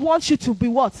 God wants you to be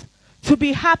what? To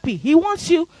be happy. He wants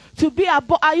you to be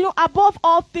above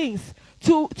all things,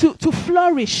 to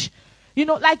flourish.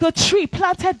 Like a tree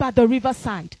planted by the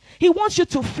riverside. He wants you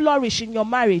to flourish in your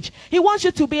marriage. He wants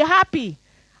you to be happy.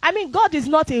 I mean, God is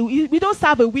not we don't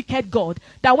serve a wicked God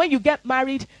that when you get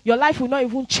married, your life will not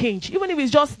even change. Even if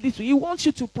it's just little, He wants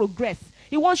you to progress.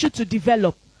 He wants you to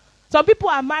develop. Some people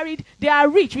are married, they are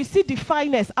rich. We see the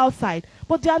fineness outside,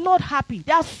 but they are not happy.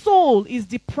 Their soul is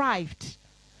deprived.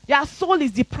 Their soul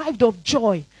is deprived of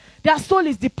joy. Their soul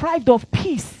is deprived of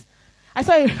peace. I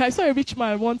saw a rich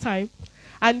man one time,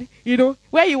 and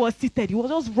where he was seated, he was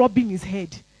just rubbing his head.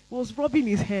 He was rubbing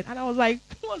his head. And I was like,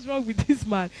 what's wrong with this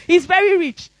man? He's very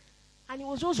rich. And he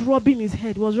was just rubbing his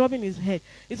head. He was rubbing his head.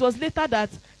 It was later that,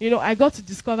 I got to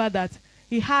discover that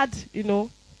he had,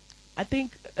 I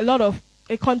think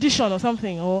a condition or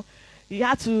something. Or he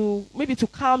had to, maybe to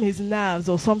calm his nerves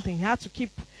or something. He had to keep.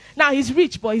 Now, he's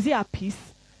rich, but is he at peace?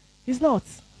 He's not.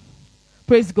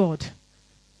 Praise God.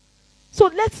 So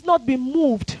let's not be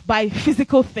moved by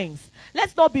physical things.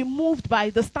 Let's not be moved by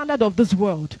the standard of this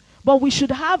world. But we should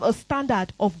have a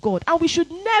standard of God. And we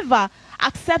should never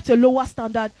accept a lower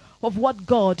standard of what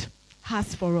God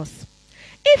has for us.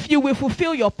 If you will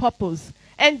fulfill your purpose,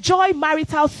 enjoy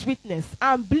marital sweetness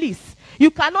and bliss, you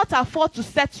cannot afford to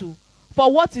settle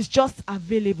for what is just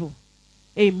available.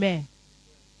 Amen.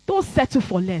 Don't settle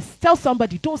for less. Tell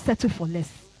somebody, don't settle for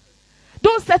less.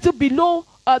 Don't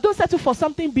settle for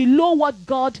something below what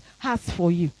God has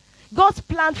for you. God's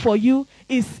plan for you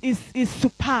is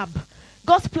superb.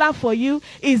 God's plan for you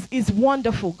is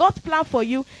wonderful. God's plan for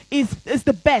you is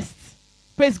the best.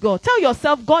 Praise God. Tell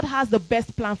yourself, God has the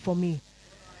best plan for me.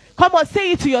 Come on,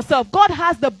 say it to yourself. God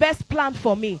has the best plan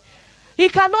for me. He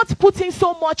cannot put in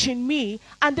so much in me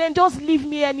and then just leave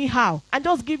me anyhow and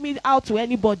just give me out to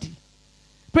anybody.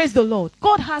 Praise the Lord.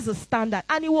 God has a standard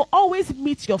and he will always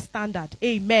meet your standard.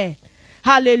 Amen.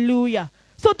 Hallelujah.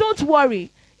 So don't worry.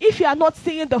 If you are not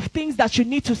seeing the things that you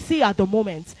need to see at the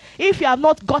moment, if you have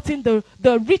not gotten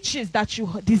the riches that you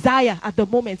desire at the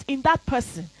moment in that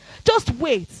person, just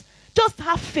wait. Just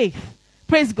have faith.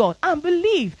 Praise God. And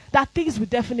believe that things will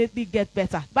definitely get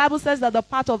better. The Bible says that the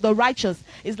path of the righteous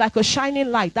is like a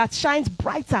shining light that shines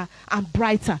brighter and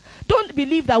brighter. Don't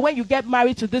believe that when you get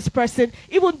married to this person,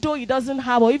 even though he doesn't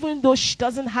have, or even though she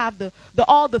doesn't have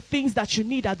all the things that you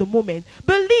need at the moment,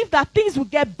 believe that things will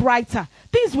get brighter.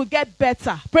 Things will get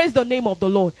better. Praise the name of the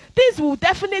Lord. Things will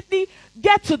definitely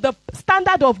get to the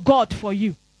standard of God for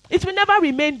you. It will never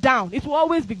remain down. It will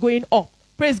always be going up.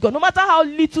 Praise God. No matter how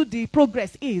little the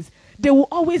progress is, there will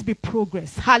always be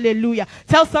progress. Hallelujah.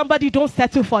 Tell somebody, don't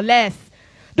settle for less.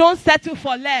 Don't settle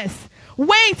for less.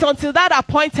 Wait until that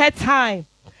appointed time.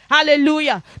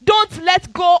 Hallelujah. Don't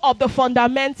let go of the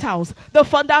fundamentals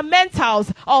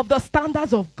of the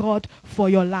standards of God for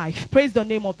your life. Praise the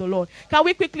name of the Lord. Can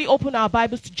we quickly open our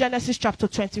Bibles to Genesis chapter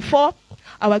 24?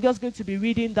 We're just going to be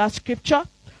reading that scripture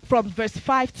from verse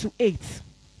 5 to 8.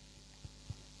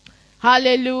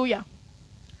 Hallelujah.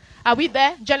 Are we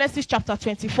there? Genesis chapter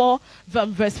 24,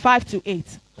 from verse 5 to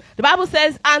 8. The Bible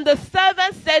says, and the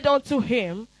servant said unto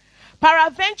him,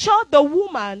 peradventure the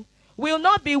woman will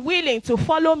not be willing to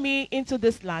follow me into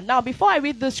this land. Now, before I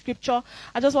read this scripture,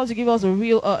 I just want to give us a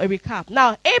recap.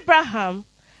 Now, Abraham,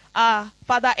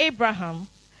 Father Abraham,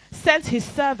 sent his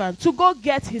servant to go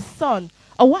get his son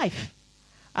a wife.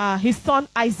 His son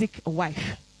Isaac a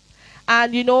wife.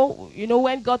 And you know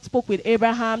when God spoke with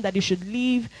Abraham that he should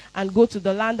leave and go to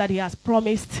the land that he has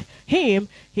promised him,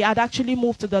 he had actually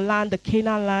moved to the land, the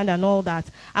Canaan land and all that.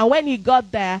 And when he got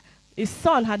there, his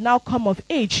son had now come of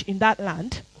age in that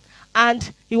land.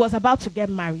 And he was about to get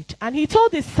married. And he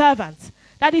told his servants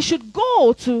that he should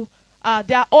go to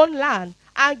their own land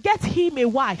and get him a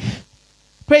wife.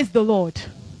 Praise the Lord.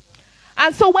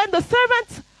 And so when the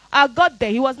servant got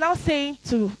there, he was now saying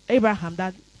to Abraham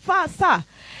that, Sir,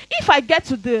 if I get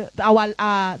to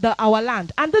our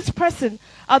land and this person,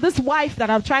 this wife that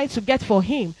I'm trying to get for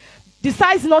him,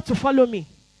 decides not to follow me,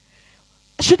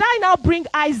 should I now bring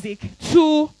Isaac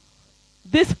to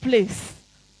this place?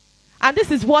 And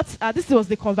this was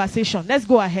the conversation. Let's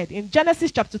go ahead. In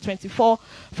Genesis chapter 24,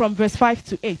 from verse 5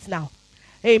 to 8 now.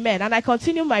 Amen. And I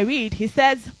continue my read. He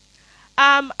says,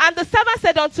 and the servant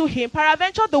said unto him,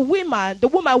 peradventure the woman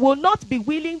will not be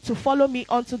willing to follow me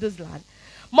unto this land.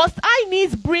 Must I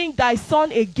needs bring thy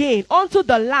son again unto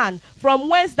the land from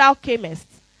whence thou camest?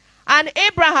 And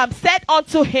Abraham said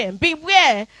unto him,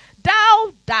 beware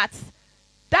that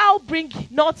thou bring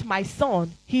not my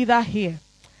son hither here.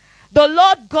 The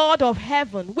Lord God of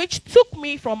heaven, which took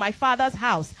me from my father's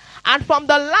house, and from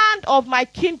the land of my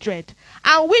kindred,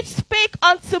 and which spake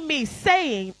unto me,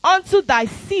 saying, unto thy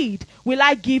seed will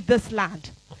I give this land.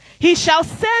 He shall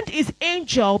send his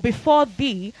angel before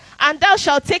thee, and thou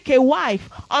shalt take a wife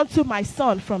unto my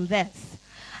son from thence.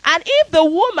 And if the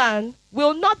woman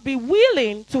will not be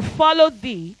willing to follow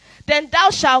thee, then thou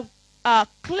shalt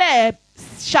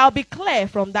be clear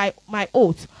from my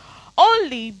oath.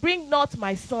 Only bring not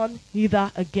my son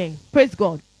hither again. Praise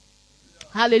God.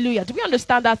 Hallelujah. Do we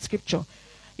understand that scripture?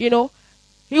 You know,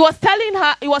 he was telling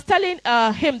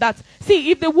him that,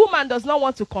 see, if the woman does not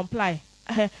want to comply,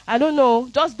 I don't know,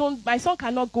 my son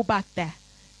cannot go back there.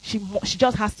 She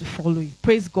just has to follow you.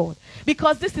 Praise God.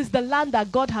 Because this is the land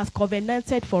that God has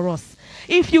covenanted for us.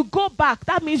 If you go back,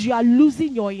 that means you are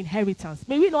losing your inheritance.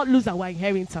 May we not lose our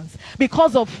inheritance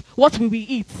because of what we will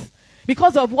eat,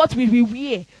 because of what we will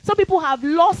wear. Some people have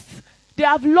lost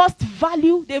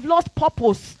value, they've lost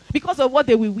purpose because of what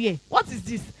they will wear. What is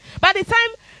this? By the time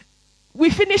we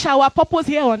finish our purpose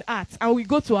here on earth and we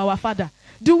go to our Father,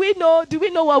 do we know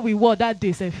what we wore that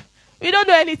day, Seth? We don't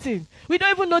know anything. We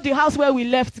don't even know the house where we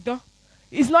left. No?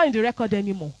 It's not in the record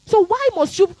anymore. So why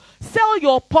must you sell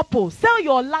your purpose, sell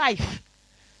your life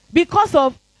because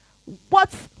of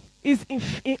what is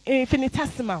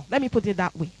infinitesimal? Let me put it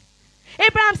that way.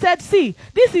 Abraham said, see,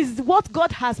 this is what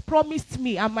God has promised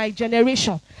me and my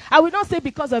generation. I will not say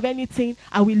because of anything,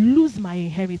 I will lose my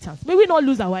inheritance. May we not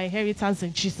lose our inheritance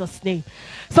in Jesus' name.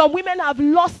 Some women have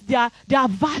lost their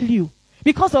value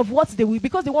because of what they will,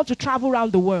 because they want to travel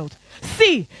around the world.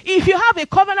 See, if you have a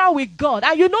covenant with God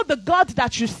and you know the God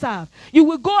that you serve, you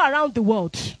will go around the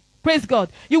world. Praise God.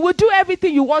 You will do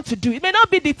everything you want to do. It may not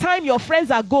be the time your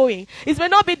friends are going. It may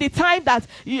not be the time that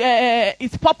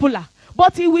it's popular.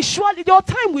 But it will surely, your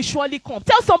time will surely come.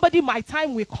 Tell somebody, my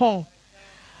time will come.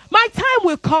 My time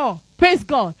will come. Praise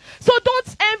God. So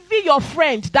don't envy your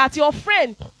friend, that your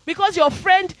friend, because your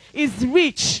friend is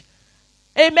rich.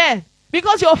 Amen.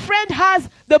 Because your friend has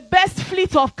the best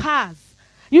fleet of cars.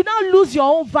 You now lose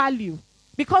your own value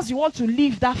because you want to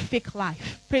live that fake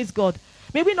life. Praise God.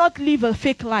 May we not live a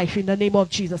fake life in the name of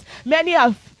Jesus. Many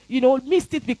have,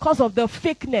 missed it because of the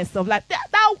fakeness of life.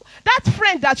 That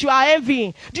friend that you are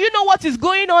envying, do you know what is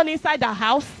going on inside her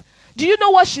house? Do you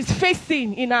know what she's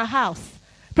facing in her house?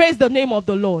 Praise the name of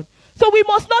the Lord. So we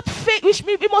must not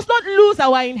we must not lose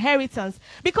our inheritance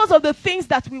because of the things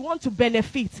that we want to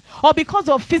benefit or because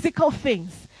of physical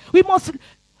things. We must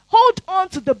hold on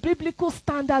to the biblical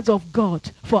standards of God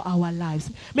for our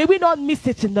lives. May we not miss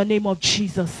it in the name of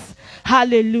Jesus.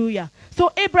 Hallelujah.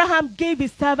 So Abraham gave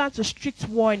his servant a strict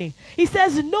warning. He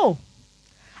says, no,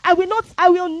 I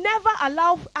will never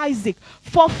allow Isaac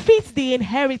forfeit the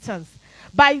inheritance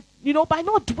by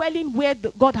not dwelling where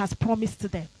God has promised to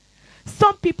them.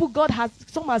 Some people, God has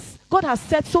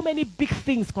said so many big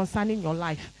things concerning your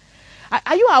life.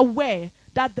 Are you aware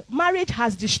that marriage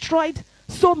has destroyed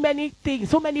so many things,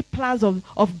 so many plans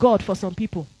of God for some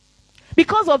people?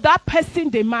 Because of that person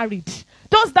they married.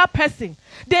 Just that person.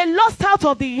 They lost out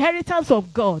of the inheritance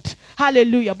of God.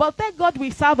 Hallelujah. But thank God we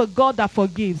serve a God that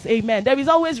forgives. Amen. There is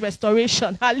always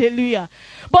restoration. Hallelujah.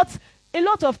 But a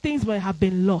lot of things may have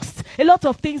been lost. A lot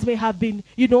of things may have been,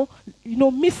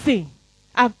 missing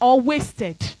or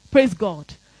wasted. Praise God.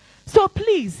 So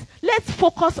please, let's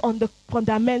focus on the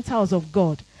fundamentals of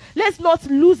God. Let's not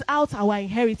lose out our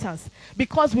inheritance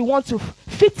because we want to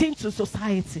fit into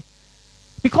society.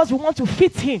 Because we want to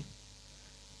fit in.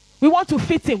 We want to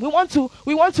fit in. We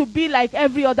want to be like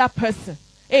every other person.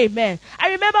 Amen. I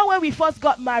remember when we first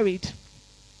got married,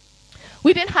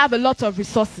 we didn't have a lot of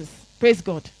resources. Praise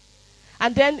God.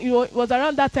 And then, it was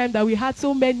around that time that we had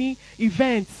so many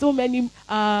events, so many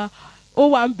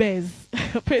Owambes.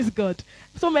 Praise God.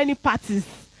 So many parties,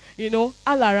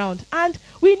 all around. And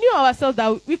we knew ourselves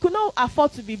that we could not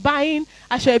afford to be buying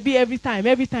Asoebi every time.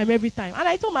 And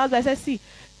I told my husband, I said, see,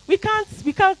 we can't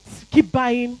keep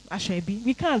buying Asoebi.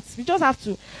 We can't. We just have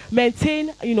to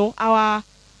maintain,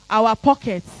 our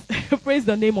pockets. Praise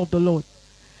the name of the Lord.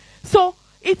 So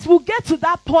it will get to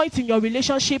that point in your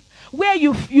relationship where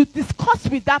you discuss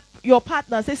with your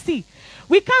partner and say, see,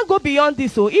 we can't go beyond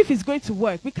this. So if it's going to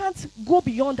work, we can't go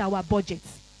beyond our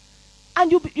budgets. And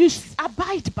you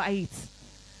abide by it.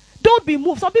 Don't be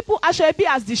moved. Some people, Asoebi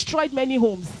has destroyed many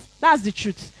homes. That's the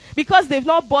truth. Because they've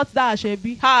not bought that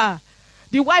Asoebi.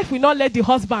 The wife will not let the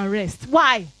husband rest.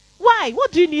 Why?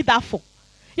 What do you need that for?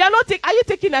 Are you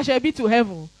taking Asoebi to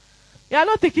heaven? You are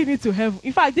not taking it to heaven.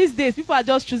 In fact, these days, people are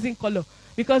just choosing color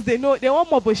because they know they want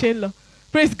more Boshenlo.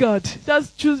 Praise God.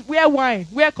 Just choose, wear wine,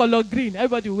 wear color green.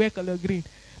 Everybody will wear color green.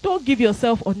 Don't give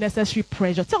yourself unnecessary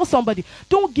pressure. Tell somebody,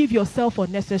 don't give yourself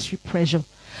unnecessary pressure.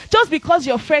 Just because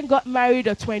your friend got married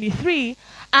at 23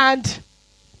 and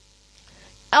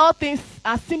all things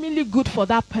are seemingly good for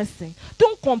that person,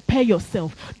 don't compare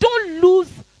yourself. Don't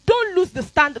lose the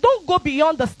standard. Don't go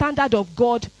beyond the standard of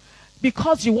God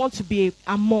because you want to be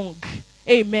a monk.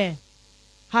 Amen.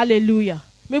 Hallelujah.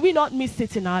 May we not miss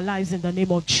it in our lives in the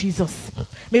name of Jesus.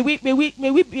 May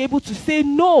we be able to say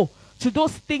no to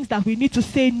those things that we need to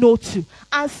say no to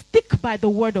and stick by the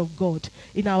word of God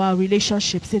in our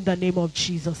relationships in the name of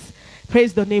Jesus.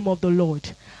 Praise the name of the Lord.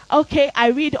 Okay, I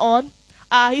read on.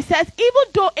 He says, even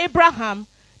though Abraham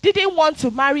didn't want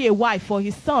to marry a wife for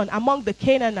his son among the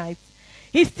Canaanites,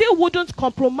 he still wouldn't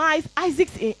compromise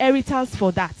Isaac's inheritance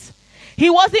for that. He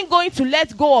wasn't going to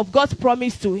let go of God's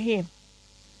promise to him.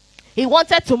 He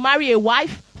wanted to marry a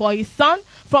wife for his son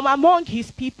from among his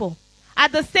people.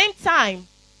 At the same time,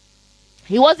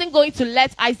 he wasn't going to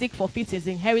let Isaac forfeit his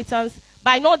inheritance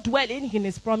by not dwelling in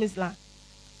his promised land.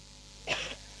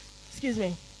 Excuse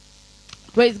me.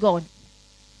 Praise God.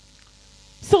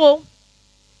 So,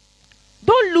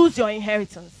 don't lose your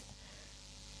inheritance.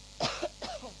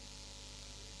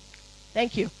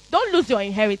 Thank you. Don't lose your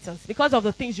inheritance because of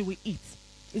the things you will eat.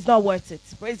 It's not worth it.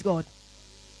 Praise God.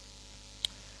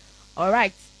 All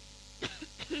right.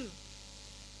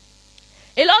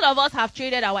 A lot of us have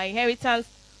traded our inheritance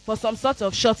for some sort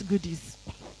of short goodies.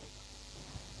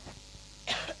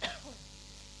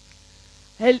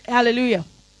 Hallelujah.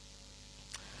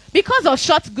 Because of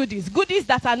short goodies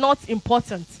that are not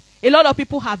important, a lot of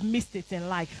people have missed it in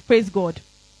life. Praise God.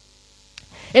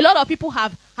 A lot of people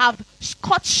have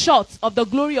cut short of the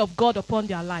glory of God upon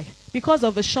their life because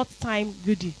of a short time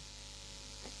goodie.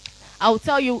 I'll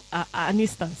tell you an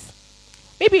instance.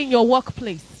 Maybe in your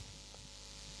workplace,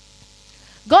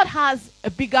 God has a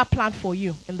bigger plan for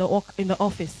you in the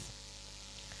office.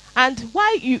 And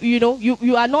why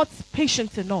you are not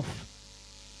patient enough,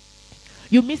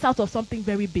 you miss out on something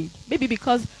very big. Maybe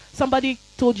because somebody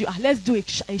told you, let's do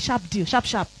a sharp deal,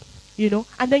 sharp,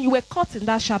 and then you were caught in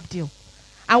that sharp deal.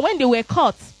 And when they were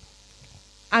caught,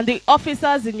 and the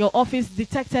officers in your office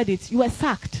detected it, you were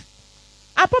sacked.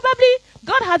 And probably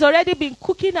God had already been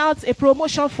cooking out a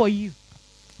promotion for you.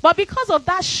 But because of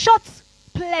that short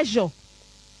pleasure,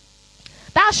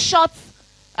 that short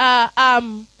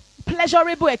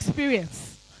pleasurable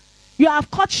experience, you have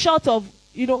cut short of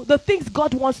the things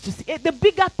God wants to see, the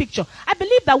bigger picture. I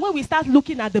believe that when we start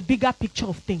looking at the bigger picture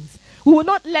of things, we will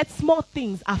not let small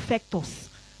things affect us.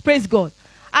 Praise God.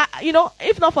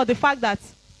 If not for the fact that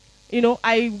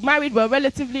I married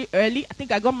relatively early. I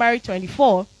think I got married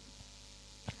 24.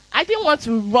 I didn't want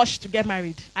to rush to get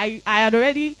married. I had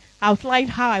already outlined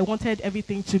how I wanted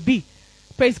everything to be.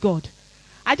 Praise God.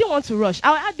 I didn't want to rush.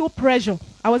 I had no pressure.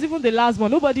 I was even the last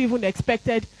one. Nobody even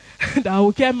expected that I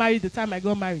would get married the time I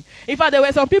got married. In fact, there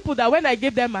were some people that when I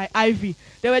gave them my IV,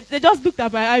 they just looked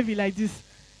at my IV like this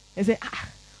and said,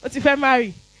 what if I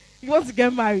marry? You want to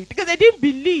get married? Because they didn't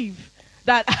believe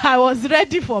that I was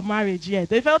ready for marriage yet.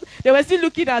 They were still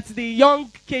looking at the young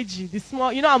KG, the small,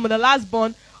 I'm the last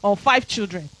born of 5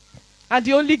 children and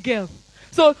the only girl.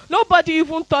 So nobody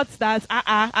even thought that,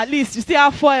 at least you still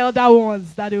have 4 elder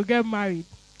ones that will get married.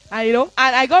 And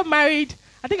I got married,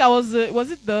 I think I was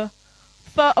it the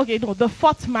third, the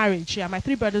 4th marriage. Yeah, my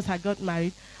 3 brothers had got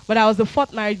married, but I was the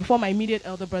 4th marriage before my immediate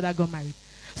elder brother got married.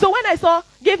 So when I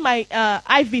gave my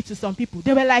IV to some people,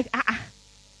 they were like,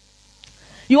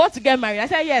 you want to get married? I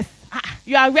said, yes.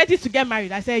 You are ready to get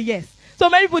married? I said, yes. So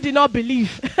many people did not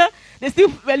believe. They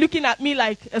still were looking at me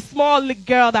like a small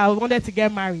girl that wanted to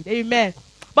get married. Amen.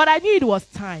 But I knew it was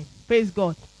time. Praise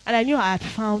God. And I knew I had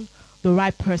found the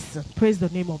right person. Praise the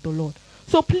name of the Lord.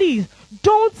 So please,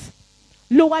 don't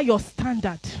lower your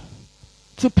standard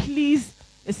to please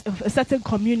a certain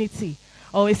community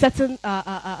or a certain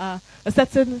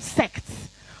sect,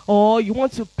 or you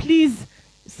want to please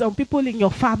some people in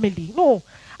your family. No.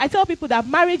 I tell people that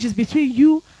marriage is between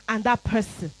you and that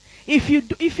person. If you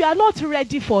are not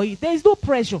ready for it, there is no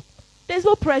pressure. There's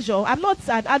no pressure. I'm not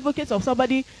an advocate of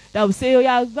somebody that will say,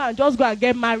 just go and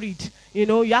get married.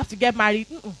 You have to get married.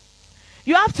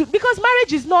 You have to, because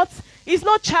marriage is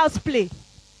not child's play.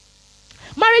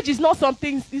 Marriage is not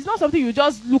something you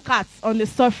just look at on the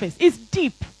surface. It's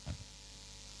deep.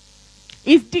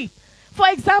 It's deep. For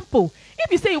example,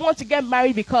 if you say you want to get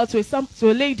married because to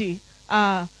a lady,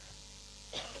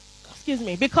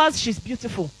 because she's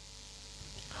beautiful,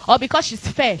 or because she's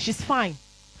fair, she's fine.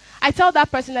 I tell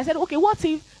that person, I said, okay, what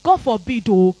if, God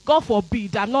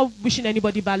forbid, I'm not wishing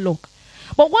anybody bad luck.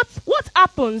 But what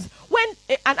happens when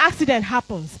an accident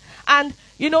happens and,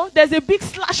 there's a big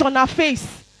slash on her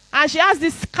face and she has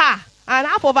this scar and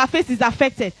half of her face is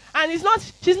affected and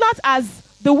she's not as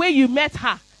the way you met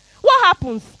her. What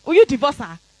happens? Will you divorce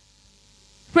her?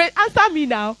 Answer me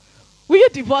now. Will you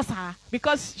divorce her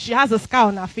because she has a scar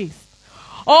on her face?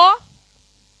 Or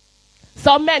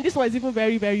some men, this one is even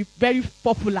very, very, very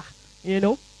popular,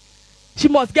 She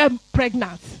must get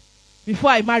pregnant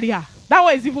before I marry her. That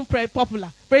one is even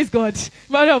popular. Praise God.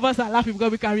 Many of us are laughing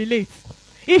because we can relate.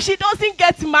 If she doesn't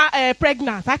get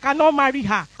pregnant, I cannot marry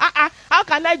her. How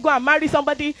can I go and marry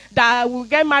somebody that will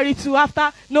get married to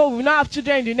after? No, we will not have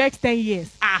children in the next 10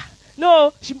 years.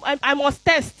 No, I must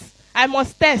test. I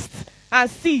must test and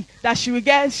see that she will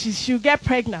get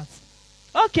pregnant.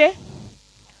 Okay.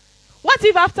 What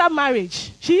if after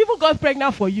marriage, she even got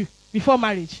pregnant for you before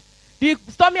marriage? The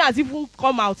stomach has even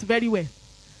come out very well.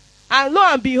 And lo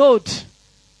and behold,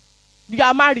 you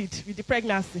are married with the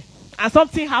pregnancy. And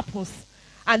something happens.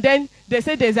 And then they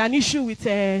say there's an issue with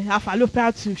her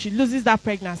fallopian tube. She loses that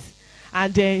pregnancy.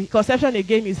 And conception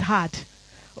again is hard.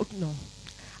 Okay, no.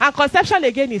 And conception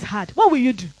again is hard. What will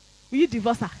you do? Will you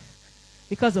divorce her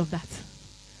because of that?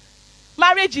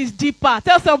 Marriage is deeper.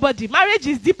 Tell somebody, marriage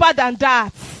is deeper than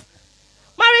that.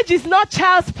 Marriage is not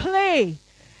child's play.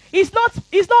 It's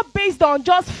not based on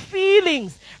just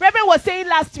feelings. Reverend was saying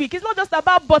last week, it's not just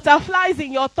about butterflies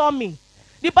in your tummy.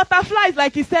 The butterflies,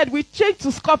 like he said, will change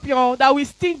to scorpion that will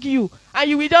sting you and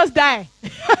you will just die.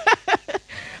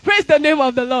 Praise the name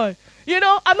of the Lord.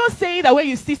 I'm not saying that when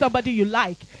you see somebody you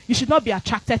like, you should not be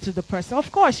attracted to the person.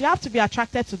 Of course, you have to be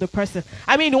attracted to the person.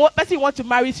 I mean, the person you want to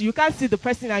marry to, you can't see the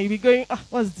person and you'll be going,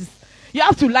 what's this? You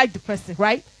have to like the person,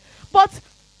 right? But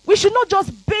we should not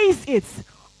just base it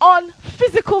on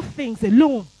physical things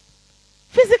alone.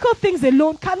 Physical things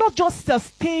alone cannot just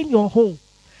sustain your home.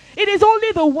 It is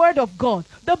only the word of God,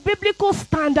 the biblical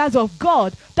standards of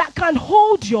God that can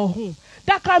hold your home,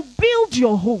 that can build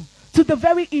your home to the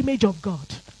very image of God.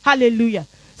 Hallelujah.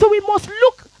 So we must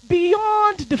look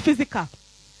beyond the physical.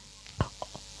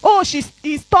 Oh,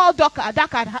 he's tall, dark,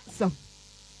 and handsome.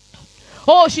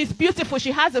 Oh, she's beautiful.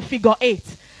 She has a figure 8.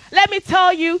 Let me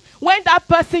tell you, when that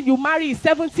person you marry is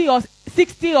 70 or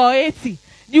 60 or 80,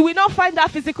 you will not find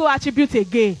that physical attribute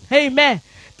again. Amen.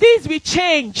 Things will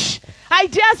change.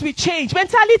 Ideas will change.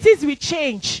 Mentalities will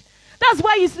change. That's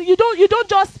why you don't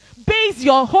just base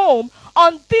your home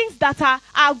on things that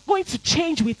are going to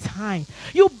change with time.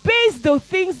 You base the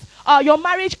things, your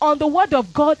marriage, on the word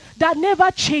of God that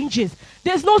never changes.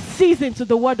 There's no season to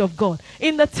the word of God.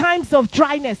 In the times of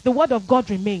dryness, the word of God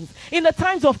remains. In the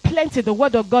times of plenty, the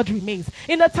word of God remains.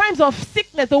 In the times of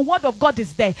sickness, the word of God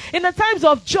is there. In the times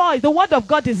of joy, the word of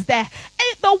God is there.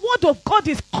 And the word of God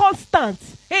is constant.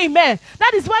 Amen.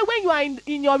 That is why when you are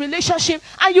in your relationship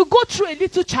and you go through a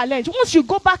little challenge, once you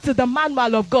go back to the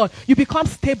manual of God, you become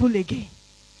stable again.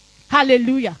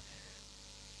 Hallelujah.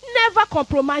 Never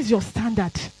compromise your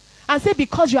standard and say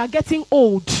because you are getting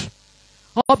old,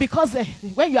 or because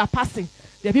when you are passing,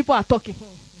 the people are talking.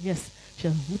 Yes,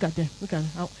 look at them. Look at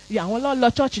them. Yeah, I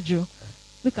want church, Joe.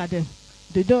 Look at them.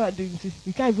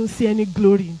 You can't even see any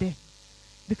glory in them.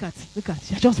 Look at.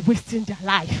 You're just wasting their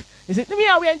life. You say,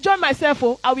 I will enjoy myself.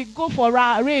 Oh, I will go for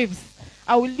raves.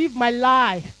 I will live my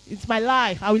life. It's my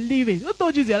life. I will live it. Who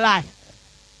told you it's your life?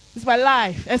 It's my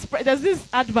life. There's this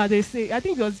advert they say, I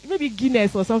think it was maybe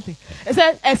Guinness or something. It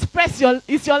said,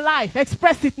 it's your life.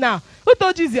 Express it now. Who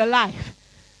told you it's your life?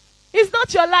 It's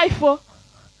not your life, oh.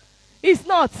 It's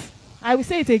not. I will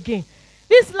say it again.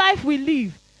 This life we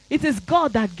live, it is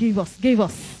God that gave us.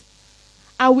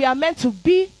 And we are meant to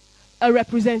be a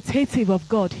representative of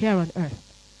God here on earth.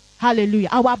 Hallelujah.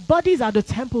 Our bodies are the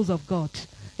temples of God.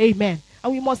 Amen.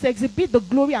 And we must exhibit the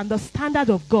glory and the standard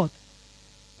of God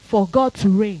for God to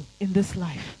reign in this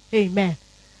life. Amen.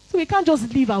 So we can't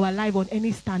just live our life on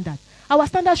any standard. Our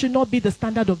standard should not be the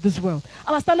standard of this world.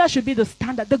 Our standard should be the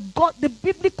standard, the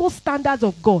biblical standards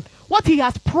of God. What he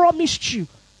has promised you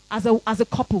as a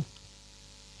couple.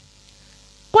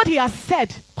 What he has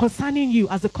said concerning you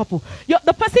as a couple.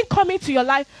 The person coming to your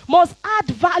life must add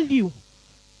value.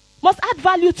 Must add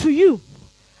value to you.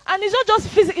 And it's not just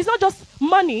physical, it's not just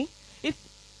money.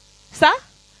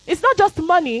 It's not just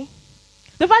money.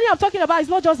 The value I'm talking about is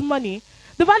not just money.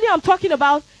 The value I'm talking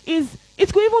about is,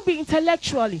 it could even be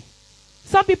intellectually.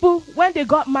 Some people, when they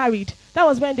got married, that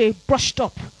was when they brushed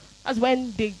up. That's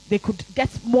when they could get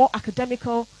more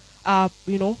academical,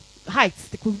 heights.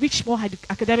 They could reach more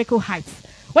academical heights.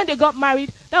 When they got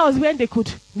married, that was when they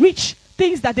could reach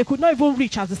things that they could not even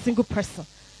reach as a single person.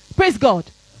 Praise God.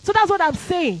 So that's what I'm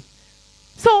saying.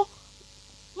 So,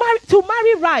 to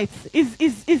marry right is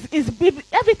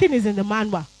everything is in the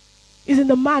manual. Is in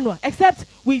the manual, except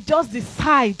we just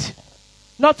decide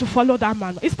not to follow that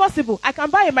manual. It's possible. I can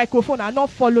buy a microphone and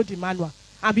not follow the manual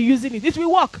and be using it. It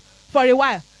will work for a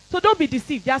while. So don't be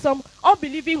deceived. There are some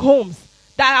unbelieving homes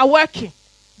that are working.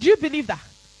 Do you believe that?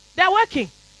 They are working.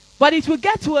 But it will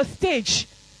get to a stage,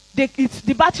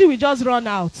 the battery will just run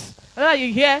out. And then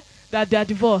you hear that they are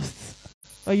divorced.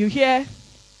 Or you hear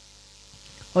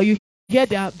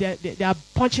they are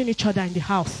punching each other in the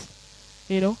house.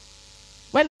 You know?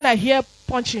 When I hear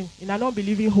punching in an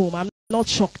unbelieving home, I'm not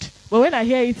shocked. But when I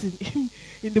hear it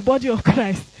in the body of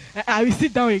Christ, I will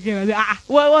sit down again and say,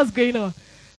 what's going on?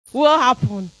 What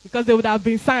happened? Because there would have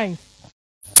been signs.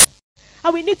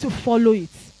 And we need to follow it.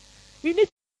 We need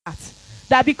to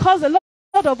that because a lot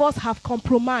of us have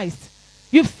compromised.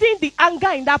 You've seen the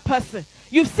anger in that person.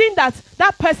 You've seen that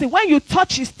person, when you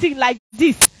touch his thing like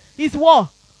this, is war.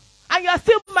 And you are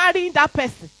still marrying that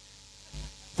person.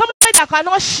 Somebody that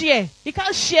cannot share. He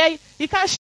can't share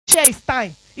his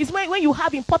time. It's when you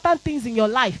have important things in your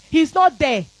life. He's not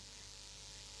there.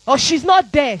 Or she's not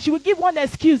there. She will give one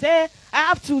excuse. I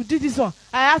have to do this one.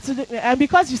 I have to do, and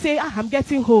because you say, I'm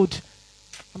getting old.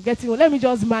 Let me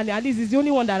just manage. At least it's the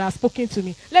only one that has spoken to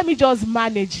me. Let me just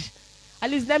manage.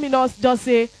 At least let me not just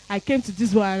say, I came to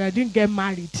this one and I didn't get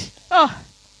married. Oh,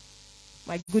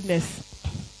 my goodness.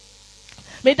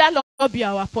 May that not be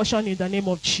our portion in the name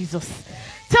of Jesus.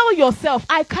 Tell yourself,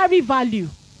 I carry value.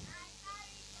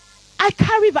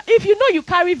 If you know you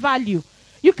carry value,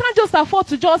 you can't just afford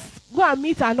to just go and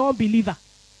meet an unbeliever.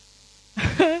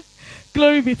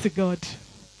 Glory be to God.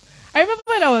 I remember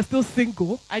when I was still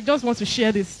single, I just want to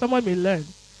share this, someone may learn.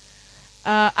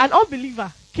 An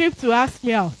unbeliever came to ask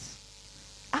me out.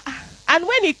 And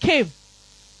when he came,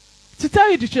 to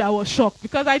tell you the truth, I was shocked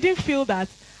because I didn't feel that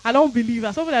an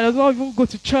unbeliever, someone that does not even go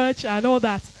to church and all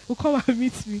that, will come and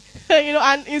meet me.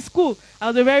 And in school, I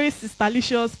was a very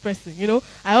sisterlicious person,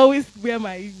 I always wear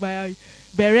my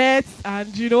berets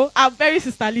and, I'm very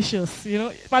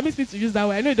sisterlicious, Permit me to use that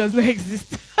word. I know it does not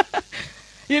exist. I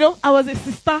was a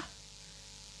sister.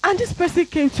 And this person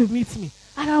came to meet me.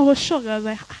 And I was shocked. I was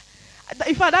like,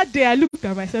 in fact, that day I looked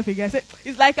at myself again. I said,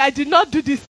 it's like I did not do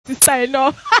this sister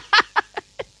enough.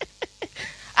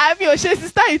 I mean,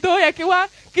 sister,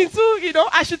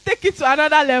 I should take it to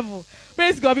another level.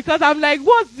 Praise God, because I'm like,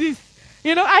 what's this?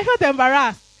 I felt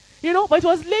embarrassed. But it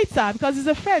was later, because he's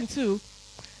a friend too.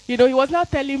 He was now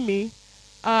telling me,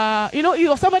 he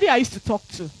was somebody I used to talk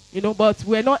to, but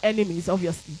we're not enemies,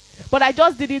 obviously. But I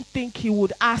just didn't think he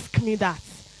would ask me that,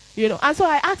 And so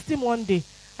I asked him one day,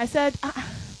 I said,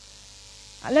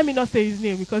 let me not say his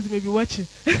name because he may be watching.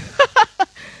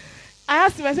 I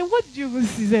asked him, I said, what did you even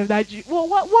see them that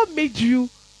what made you,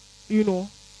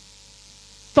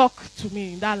 talk to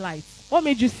me in that light? What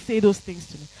made you say those things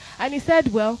to me? And he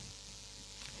said,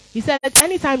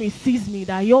 anytime he sees me,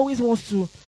 that he always wants to,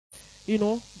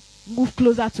 move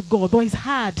closer to God. But it's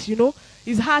hard,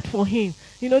 it's hard for him.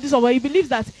 This one, he believes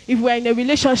that if we're in a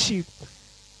relationship,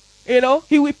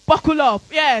 he will buckle up.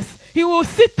 Yes, he will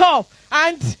sit up.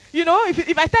 And,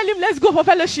 if I tell him, let's go for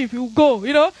fellowship, he will go,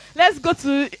 let's go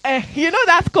to,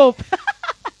 that scope.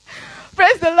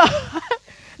 Praise the Lord.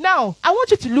 Now, I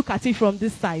want you to look at it from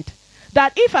this side.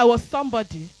 That if I was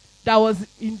somebody that was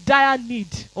in dire need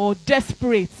or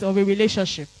desperate of a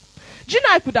relationship,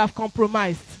 I could have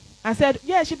compromised and said,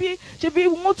 yeah, we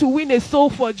want to win a soul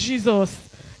for Jesus.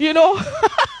 The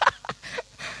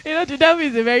devil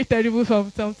is a very terrible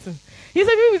something. He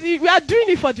said, we are doing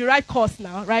it for the right cause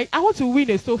now, right? I want to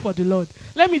win a soul for the Lord.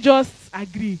 Let me just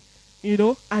agree,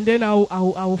 and then I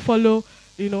will follow,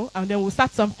 and then we'll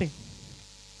start something.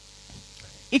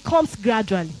 It comes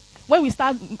gradually. When we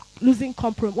start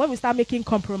when we start making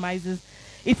compromises,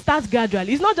 it starts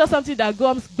gradually. It's not just something that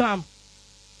comes bam.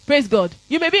 Praise God.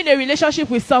 You may be in a relationship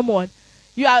with someone.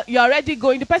 You're already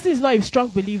going. The person is not a strong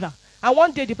believer. And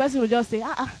one day the person will just say,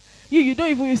 you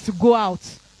don't even used to go out.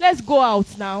 Let's go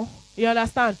out now. You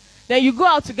understand? Then you go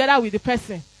out together with the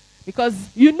person. Because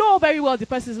you know very well the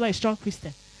person is not a strong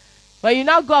Christian. But you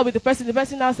now go out with the person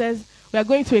now says, we are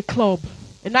going to a club,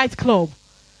 a nightclub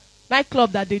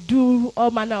that they do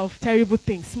all manner of terrible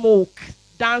things, smoke,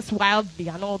 dance wildly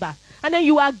and all that. And then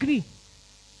you agree.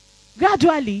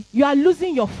 Gradually, you are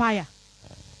losing your fire.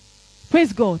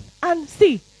 Praise God. And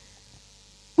see,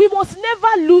 we must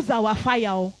never lose our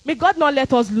fire. May God not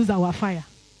let us lose our fire.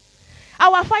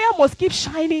 Our fire must keep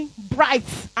shining bright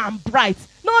and bright,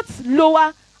 not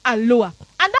lower and lower.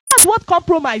 And that's what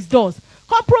compromise does.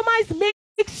 Compromise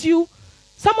makes you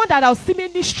someone that is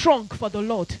seemingly strong for the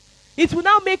Lord. It will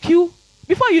now make you,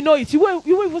 before you know it, you won't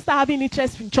even start having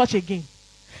interest in church again.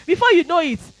 Before you know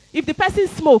it, if the person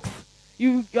smokes,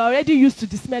 you're already used to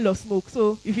the smell of smoke.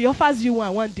 So if he offers you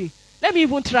one day, let me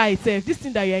even try it, this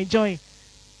thing that you're enjoying.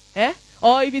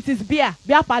 Or if it is beer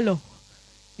parlor.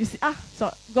 You see,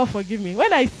 so God forgive me.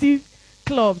 When I see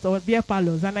clubs or beer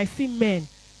parlors and I see men,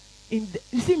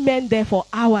 you see men there for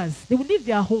hours. They will leave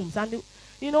their homes and,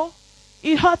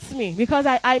 it hurts me because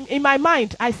I'm in my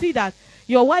mind, I see that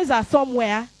your wives are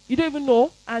somewhere, you don't even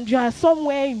know, and you are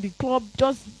somewhere in the club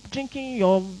just drinking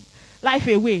your life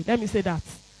away. Let me say that.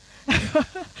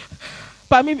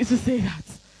 Permit me to say that.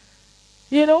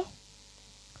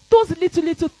 Those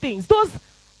little things,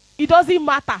 it doesn't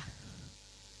matter.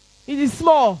 It is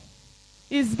small.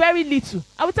 It's very little.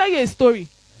 I will tell you a story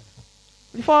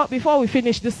before we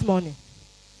finish this morning.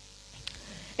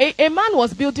 A man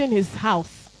was building his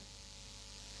house.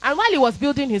 And while he was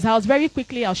building his house, very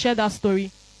quickly I'll share that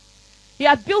story. He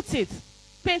had built it,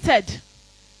 painted.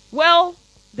 Well,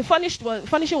 the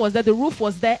furnishing was there, the roof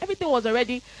was there, everything was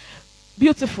already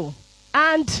beautiful.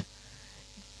 And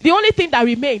the only thing that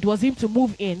remained was him to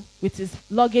move in with his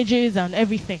luggages and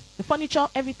everything. The furniture,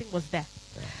 everything was there.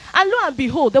 And lo and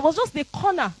behold, there was just the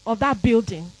corner of that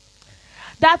building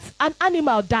that an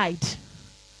animal died.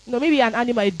 Maybe an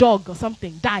animal, a dog or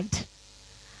something, died.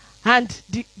 And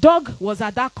the dog was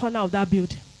at that corner of that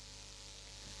building.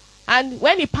 And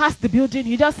when he passed the building,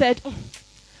 he just said,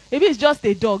 maybe it's just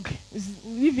a dog.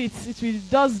 Leave it. It will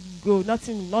just go.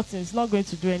 Nothing. It's not going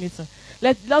to do anything.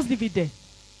 Let's leave it there.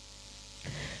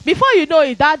 Before you know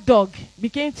it, that dog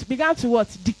began to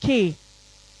what? Decay.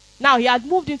 Now, he had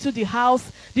moved into the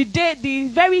house. The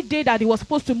very day that he was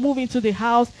supposed to move into the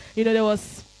house, there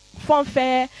was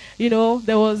funfair,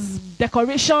 there was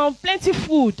decoration, plenty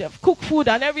food, cooked food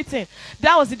and everything.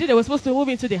 That was the day they were supposed to move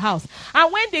into the house.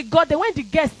 And when the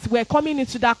guests were coming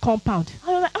into that compound,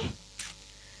 I was like,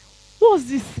 What's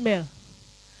this smell?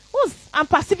 I'm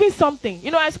perceiving something.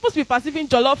 You know, I'm supposed to be perceiving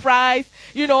jollof rice,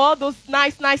 you know, all those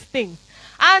nice things.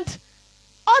 And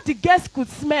all the guests could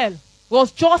smell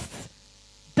was just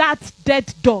that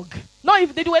dead dog.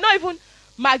 They were not even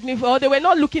magnified, or they were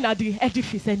not looking at the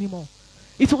edifice anymore.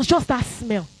 It was just that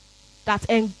smell.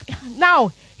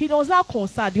 Now, he was now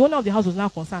concerned. The owner of the house was now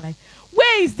concerned. Like,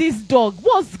 where is this dog?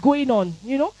 What's going on?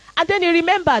 You know? And then he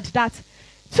remembered that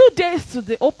 2 days to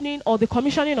the opening or the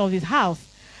commissioning of his house,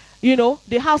 you know,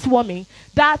 the housewarming,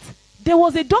 that there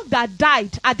was a dog that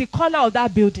died at the corner of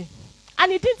that building.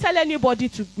 And he didn't tell anybody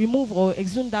to remove or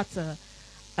exhume that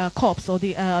corpse or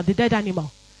the dead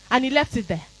animal. And he left it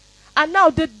there. And now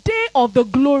the day of the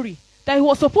glory that he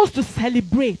was supposed to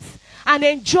celebrate and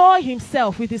enjoy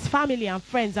himself with his family and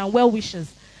friends and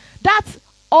well-wishers, that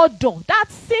odor, that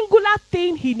singular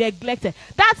thing he neglected,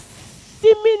 that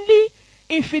seemingly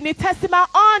infinitesimal,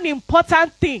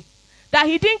 unimportant thing that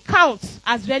he didn't count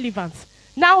as relevant,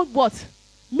 now what?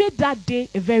 Made that day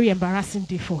a very embarrassing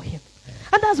day for him.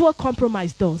 And that's what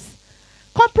compromise does.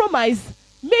 Compromise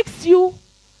makes you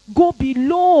go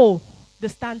below the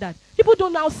standard. People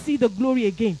don't now see the glory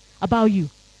again about you.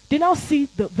 They now see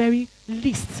the very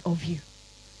least of you.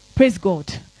 Praise God.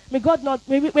 May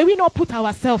we not put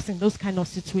ourselves in those kind of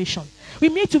situations. We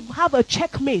need to have a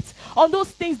checkmate on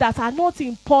those things that are not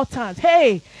important.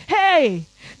 Hey,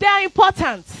 they are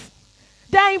important.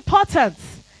 They are important.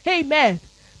 Amen.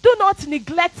 Do not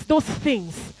neglect those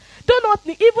things. Do not,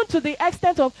 even to the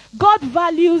extent of God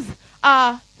values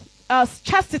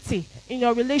chastity in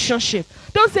your relationship.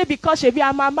 Don't say because if you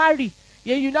are married,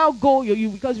 you now go,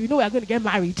 because we know we are going to get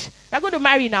married. We are going to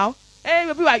marry now. Hey,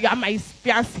 maybe you are my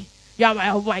fiancé. You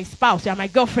are my spouse. You are my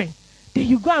girlfriend. Then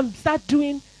you go and start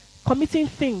committing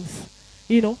things,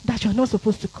 you know, that you're not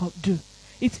supposed to do.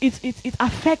 It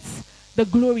affects the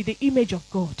glory, the image of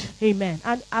God. Amen.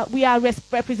 And we are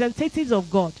representatives of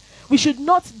God. We should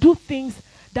not do things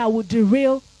that would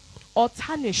derail or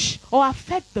tarnish or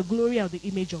affect the glory of the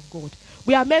image of God.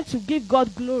 We are meant to give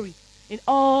God glory in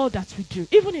all that we do.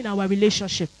 Even in our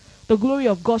relationship, the glory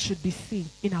of God should be seen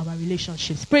in our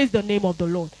relationships. Praise the name of the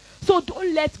Lord. So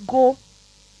don't let go.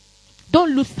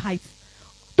 Don't lose sight.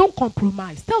 Don't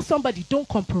compromise. Tell somebody, don't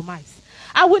compromise.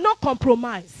 I will not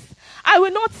compromise. I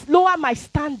will not lower my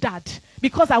standard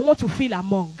because I want to feel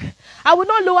among. I will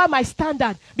not lower my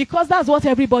standard because that's what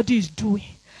everybody is doing.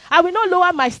 I will not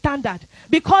lower my standard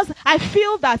because I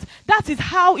feel that is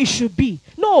how it should be.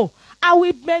 No, I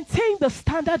will maintain the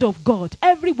standard of God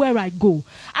everywhere I go.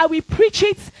 I will preach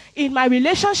it in my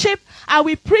relationship. I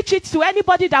will preach it to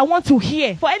anybody that wants to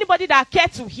hear, for anybody that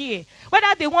cares to hear.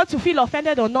 Whether they want to feel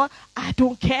offended or not, I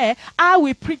don't care. I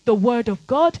will preach the word of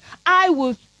God. I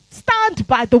will stand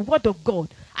by the word of God.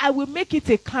 I will make it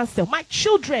a counsel. My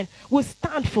children will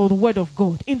stand for the word of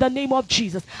God in the name of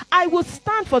Jesus. I will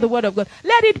stand for the word of God.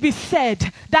 Let it be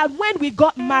said that when we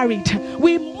got married,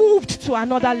 we moved to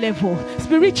another level.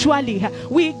 Spiritually,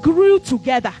 we grew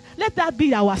together. Let that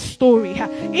be our story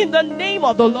in the name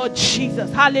of the Lord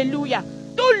Jesus. Hallelujah.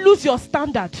 Don't lose your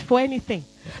standard for anything.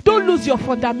 Don't lose your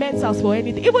fundamentals for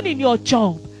anything. Even in your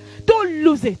job. Don't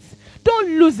lose it.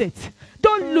 Don't lose it.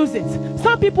 Don't lose it.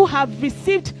 Some people have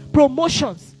received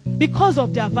promotions because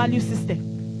of their value system.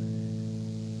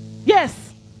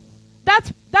 Yes.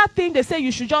 That thing they say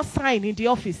you should just sign in the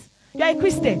office. You are a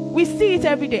Christian. We see it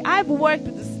every day. I've worked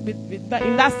in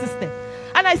that system.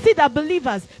 And I see that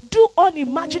believers do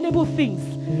unimaginable things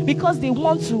because they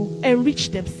want to enrich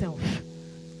themselves.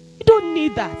 You don't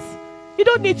need that. You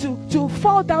don't need to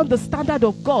fall down the standard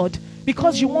of God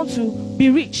because you want to be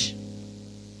rich.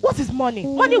 What is money?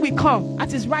 Money will come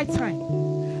at its right time.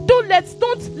 Don't let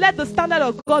the standard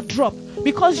of God drop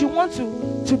because you want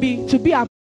to be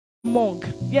among.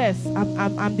 Yes,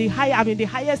 I'm in the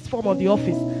highest form of the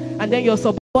office, and then your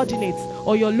subordinates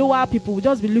or your lower people will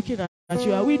just be looking at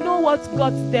you. We know what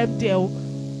got them there.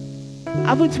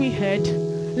 Haven't we heard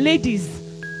ladies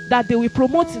that they will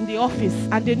promote in the office,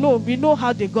 and we know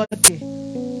how they got there.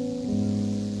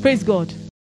 Praise God.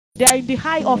 They are in the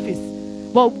high office,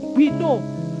 but we know.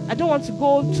 I don't want to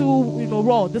go too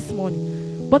raw this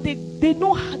morning, but they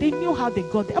knew how they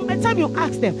got there. And by the time you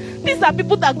ask them, these are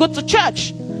people that go to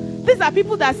church. These are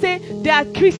people that say they are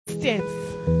Christians.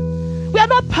 We are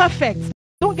not perfect.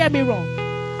 Don't get me wrong.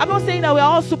 I'm not saying that we are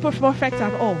all super perfect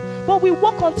and all, but we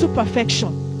walk unto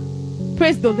perfection.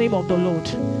 Praise the name of the Lord.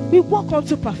 We walk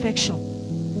unto perfection.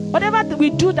 Whatever we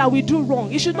do that we do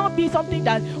wrong, it should not be something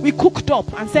that we cooked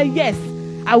up and say, yes,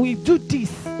 I will do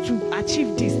this to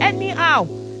achieve this.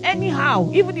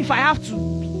 Anyhow, even if I have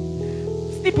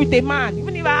to sleep with a man,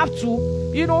 even if I have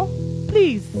to,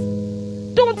 please,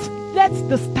 don't let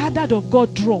the standard of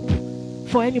God drop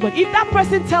for anybody. If that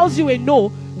person tells you a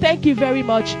no, thank you very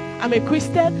much. I'm a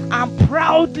Christian. I'm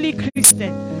proudly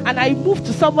Christian. And I move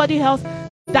to somebody else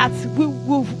that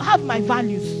will have my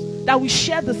values, that we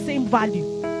share the same value.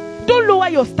 Don't lower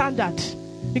your standard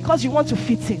because you want to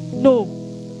fit in. No.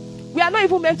 We are not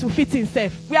even meant to fit in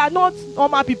self. We are not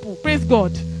normal people. Praise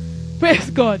God. Praise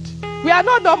God. We are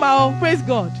not normal. Praise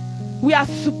God. We are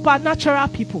supernatural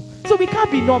people. So we can't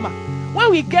be normal. When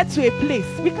we get to a place,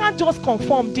 we can't just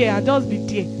conform there and just be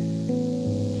there.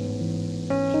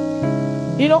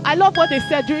 You know, I love what they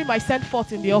said during my send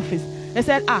forth in the office. They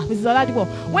said, Mrs. Oladipo,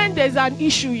 when there's an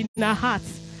issue in our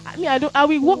hearts, I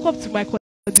will walk up to my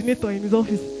coordinator in his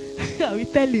office. I will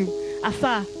tell him,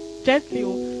 sir, gently,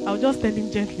 I'll just tell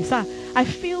him gently, sir, I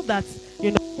feel that,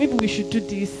 you know, maybe we should do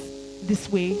this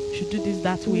way, should do this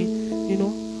that way, you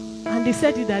know. And they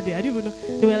said it that day. I didn't even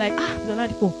know. They were like, Mrs.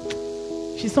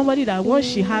 Oladipo, she's somebody that once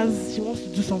she wants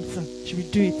to do something, she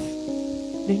will do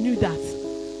it. They knew that.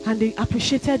 And they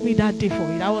appreciated me that day for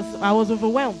it. I was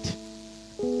overwhelmed.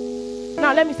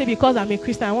 Now let me say, because I'm a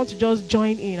Christian, I want to just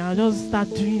join in. I'll just start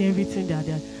doing everything that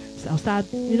I'll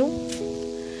start, you know.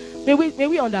 May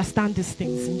we understand these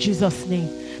things in Jesus'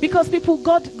 name. Because people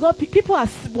are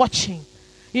watching.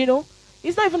 You know.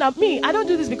 It's not even at me. I don't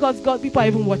do this because people are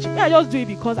even watching. I just do it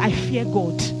because I fear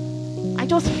God. I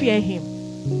just fear Him.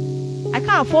 I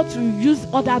can't afford to use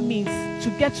other means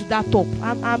to get to that top.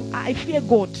 I fear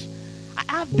God. I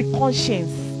have the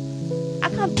conscience. I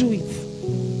can't do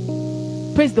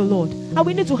it. Praise the Lord. And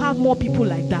we need to have more people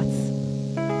like that.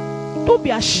 Don't be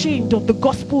ashamed of the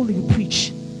gospel you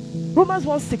preach. Romans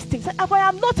 1:16 says, "For I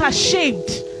am not ashamed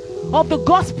of the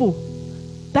gospel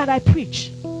that I preach."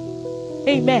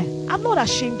 Amen. I'm not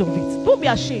ashamed of it. Don't be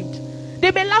ashamed.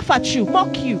 They may laugh at you,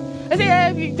 mock you. They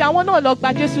say, I want to look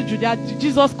back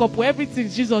Jesus couple, everything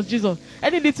is Jesus.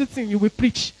 Any little thing you will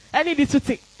preach. Any little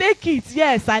thing. Take it.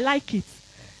 Yes, I like it.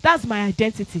 That's my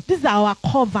identity. These are our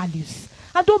core values.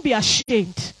 And don't be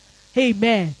ashamed.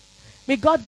 Amen. May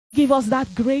God give us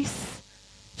that grace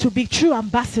to be true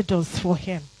ambassadors for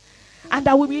Him. And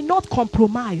that we will not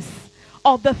compromise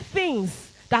of the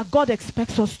things that God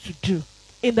expects us to do.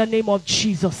 In the name of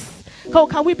Jesus.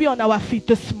 Can we be on our feet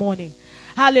this morning?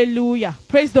 Hallelujah.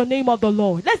 Praise the name of the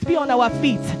Lord. Let's be on our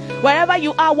feet. Wherever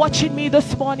you are watching me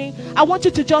this morning, I want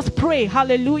you to just pray.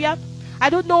 Hallelujah.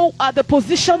 I don't know the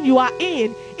position you are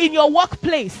in your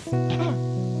workplace.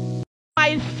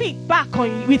 My feet back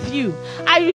on with you.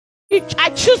 I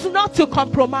choose not to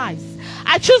compromise.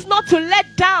 I choose not to let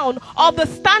down of the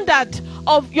standard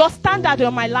of your standard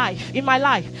in my life.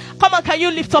 Come on, can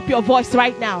you lift up your voice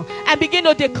right now and begin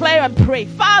to declare and pray?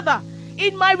 Father,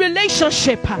 in my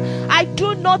relationship, I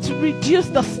do not reduce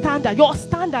the standard, your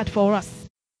standard for us.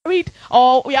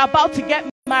 Or we are about to get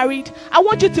married. I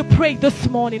want you to pray this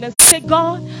morning and say,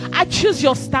 God, I choose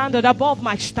your standard above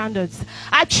my standards.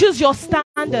 I choose your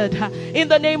standard in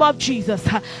the name of Jesus.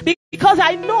 Because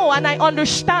I know and I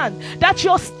understand that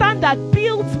your standard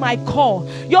builds my core.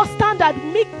 Your standard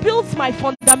builds my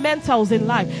fundamentals in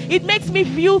life. It makes me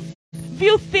view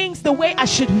things the way I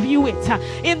should view it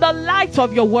in the light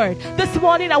of your word. This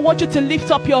morning I want you to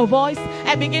lift up your voice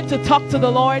and begin to talk to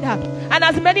the Lord. And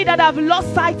as many that have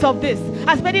lost sight of this,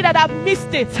 as many that have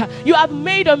missed it, you have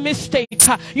made a mistake.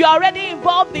 You are already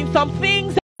involved in some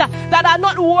things that are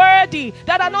not worthy,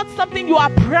 that are not something you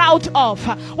are proud of.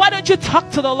 Why don't you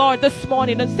talk to the Lord this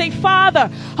morning and say,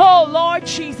 Father, oh Lord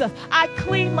Jesus, I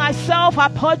clean myself, I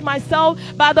purge myself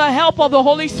by the help of the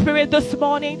Holy Spirit this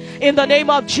morning in the name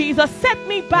of Jesus. Set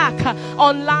me back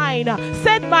online.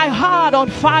 Set my heart on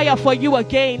fire for you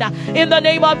again in the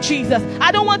name of Jesus.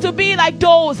 I don't want to be like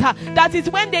those that is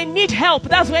when they need help,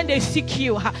 that's when they seek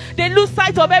you. They lose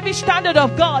sight of every standard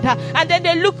of God and then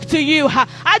they look to you.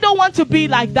 I don't want to be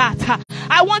like that.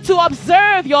 I want to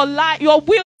observe your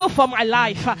will for my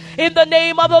life in the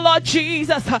name of the Lord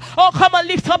Jesus. Oh, come and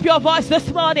lift up your voice this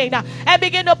morning and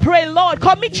begin to pray. Lord,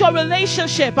 commit your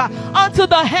relationship unto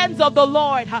the hands of the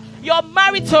Lord. Your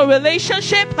marital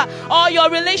relationship or your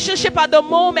relationship at the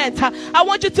moment. I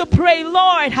want you to pray,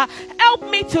 Lord, help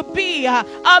me to be a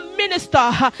minister,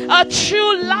 a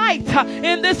true light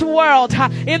in this world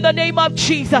in the name of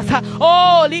Jesus.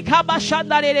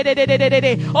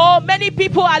 Oh, many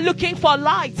people are looking for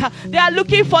light. They are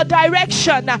looking for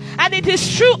direction. And it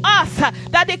is through us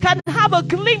that they can have a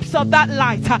glimpse of that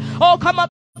light. Oh, come on.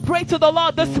 Pray to the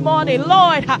Lord this morning.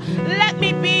 Lord, let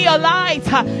me be a light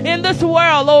in this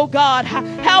world, oh God.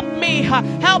 Help me,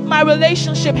 help my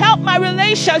relationship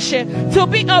to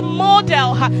be a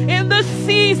model in this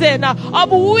season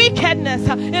of wickedness,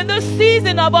 in this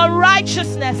season of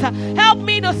unrighteousness. Help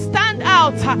me to stand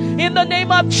out in the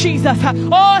name of Jesus.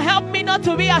 Oh, help me not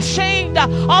to be ashamed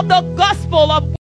of the gospel of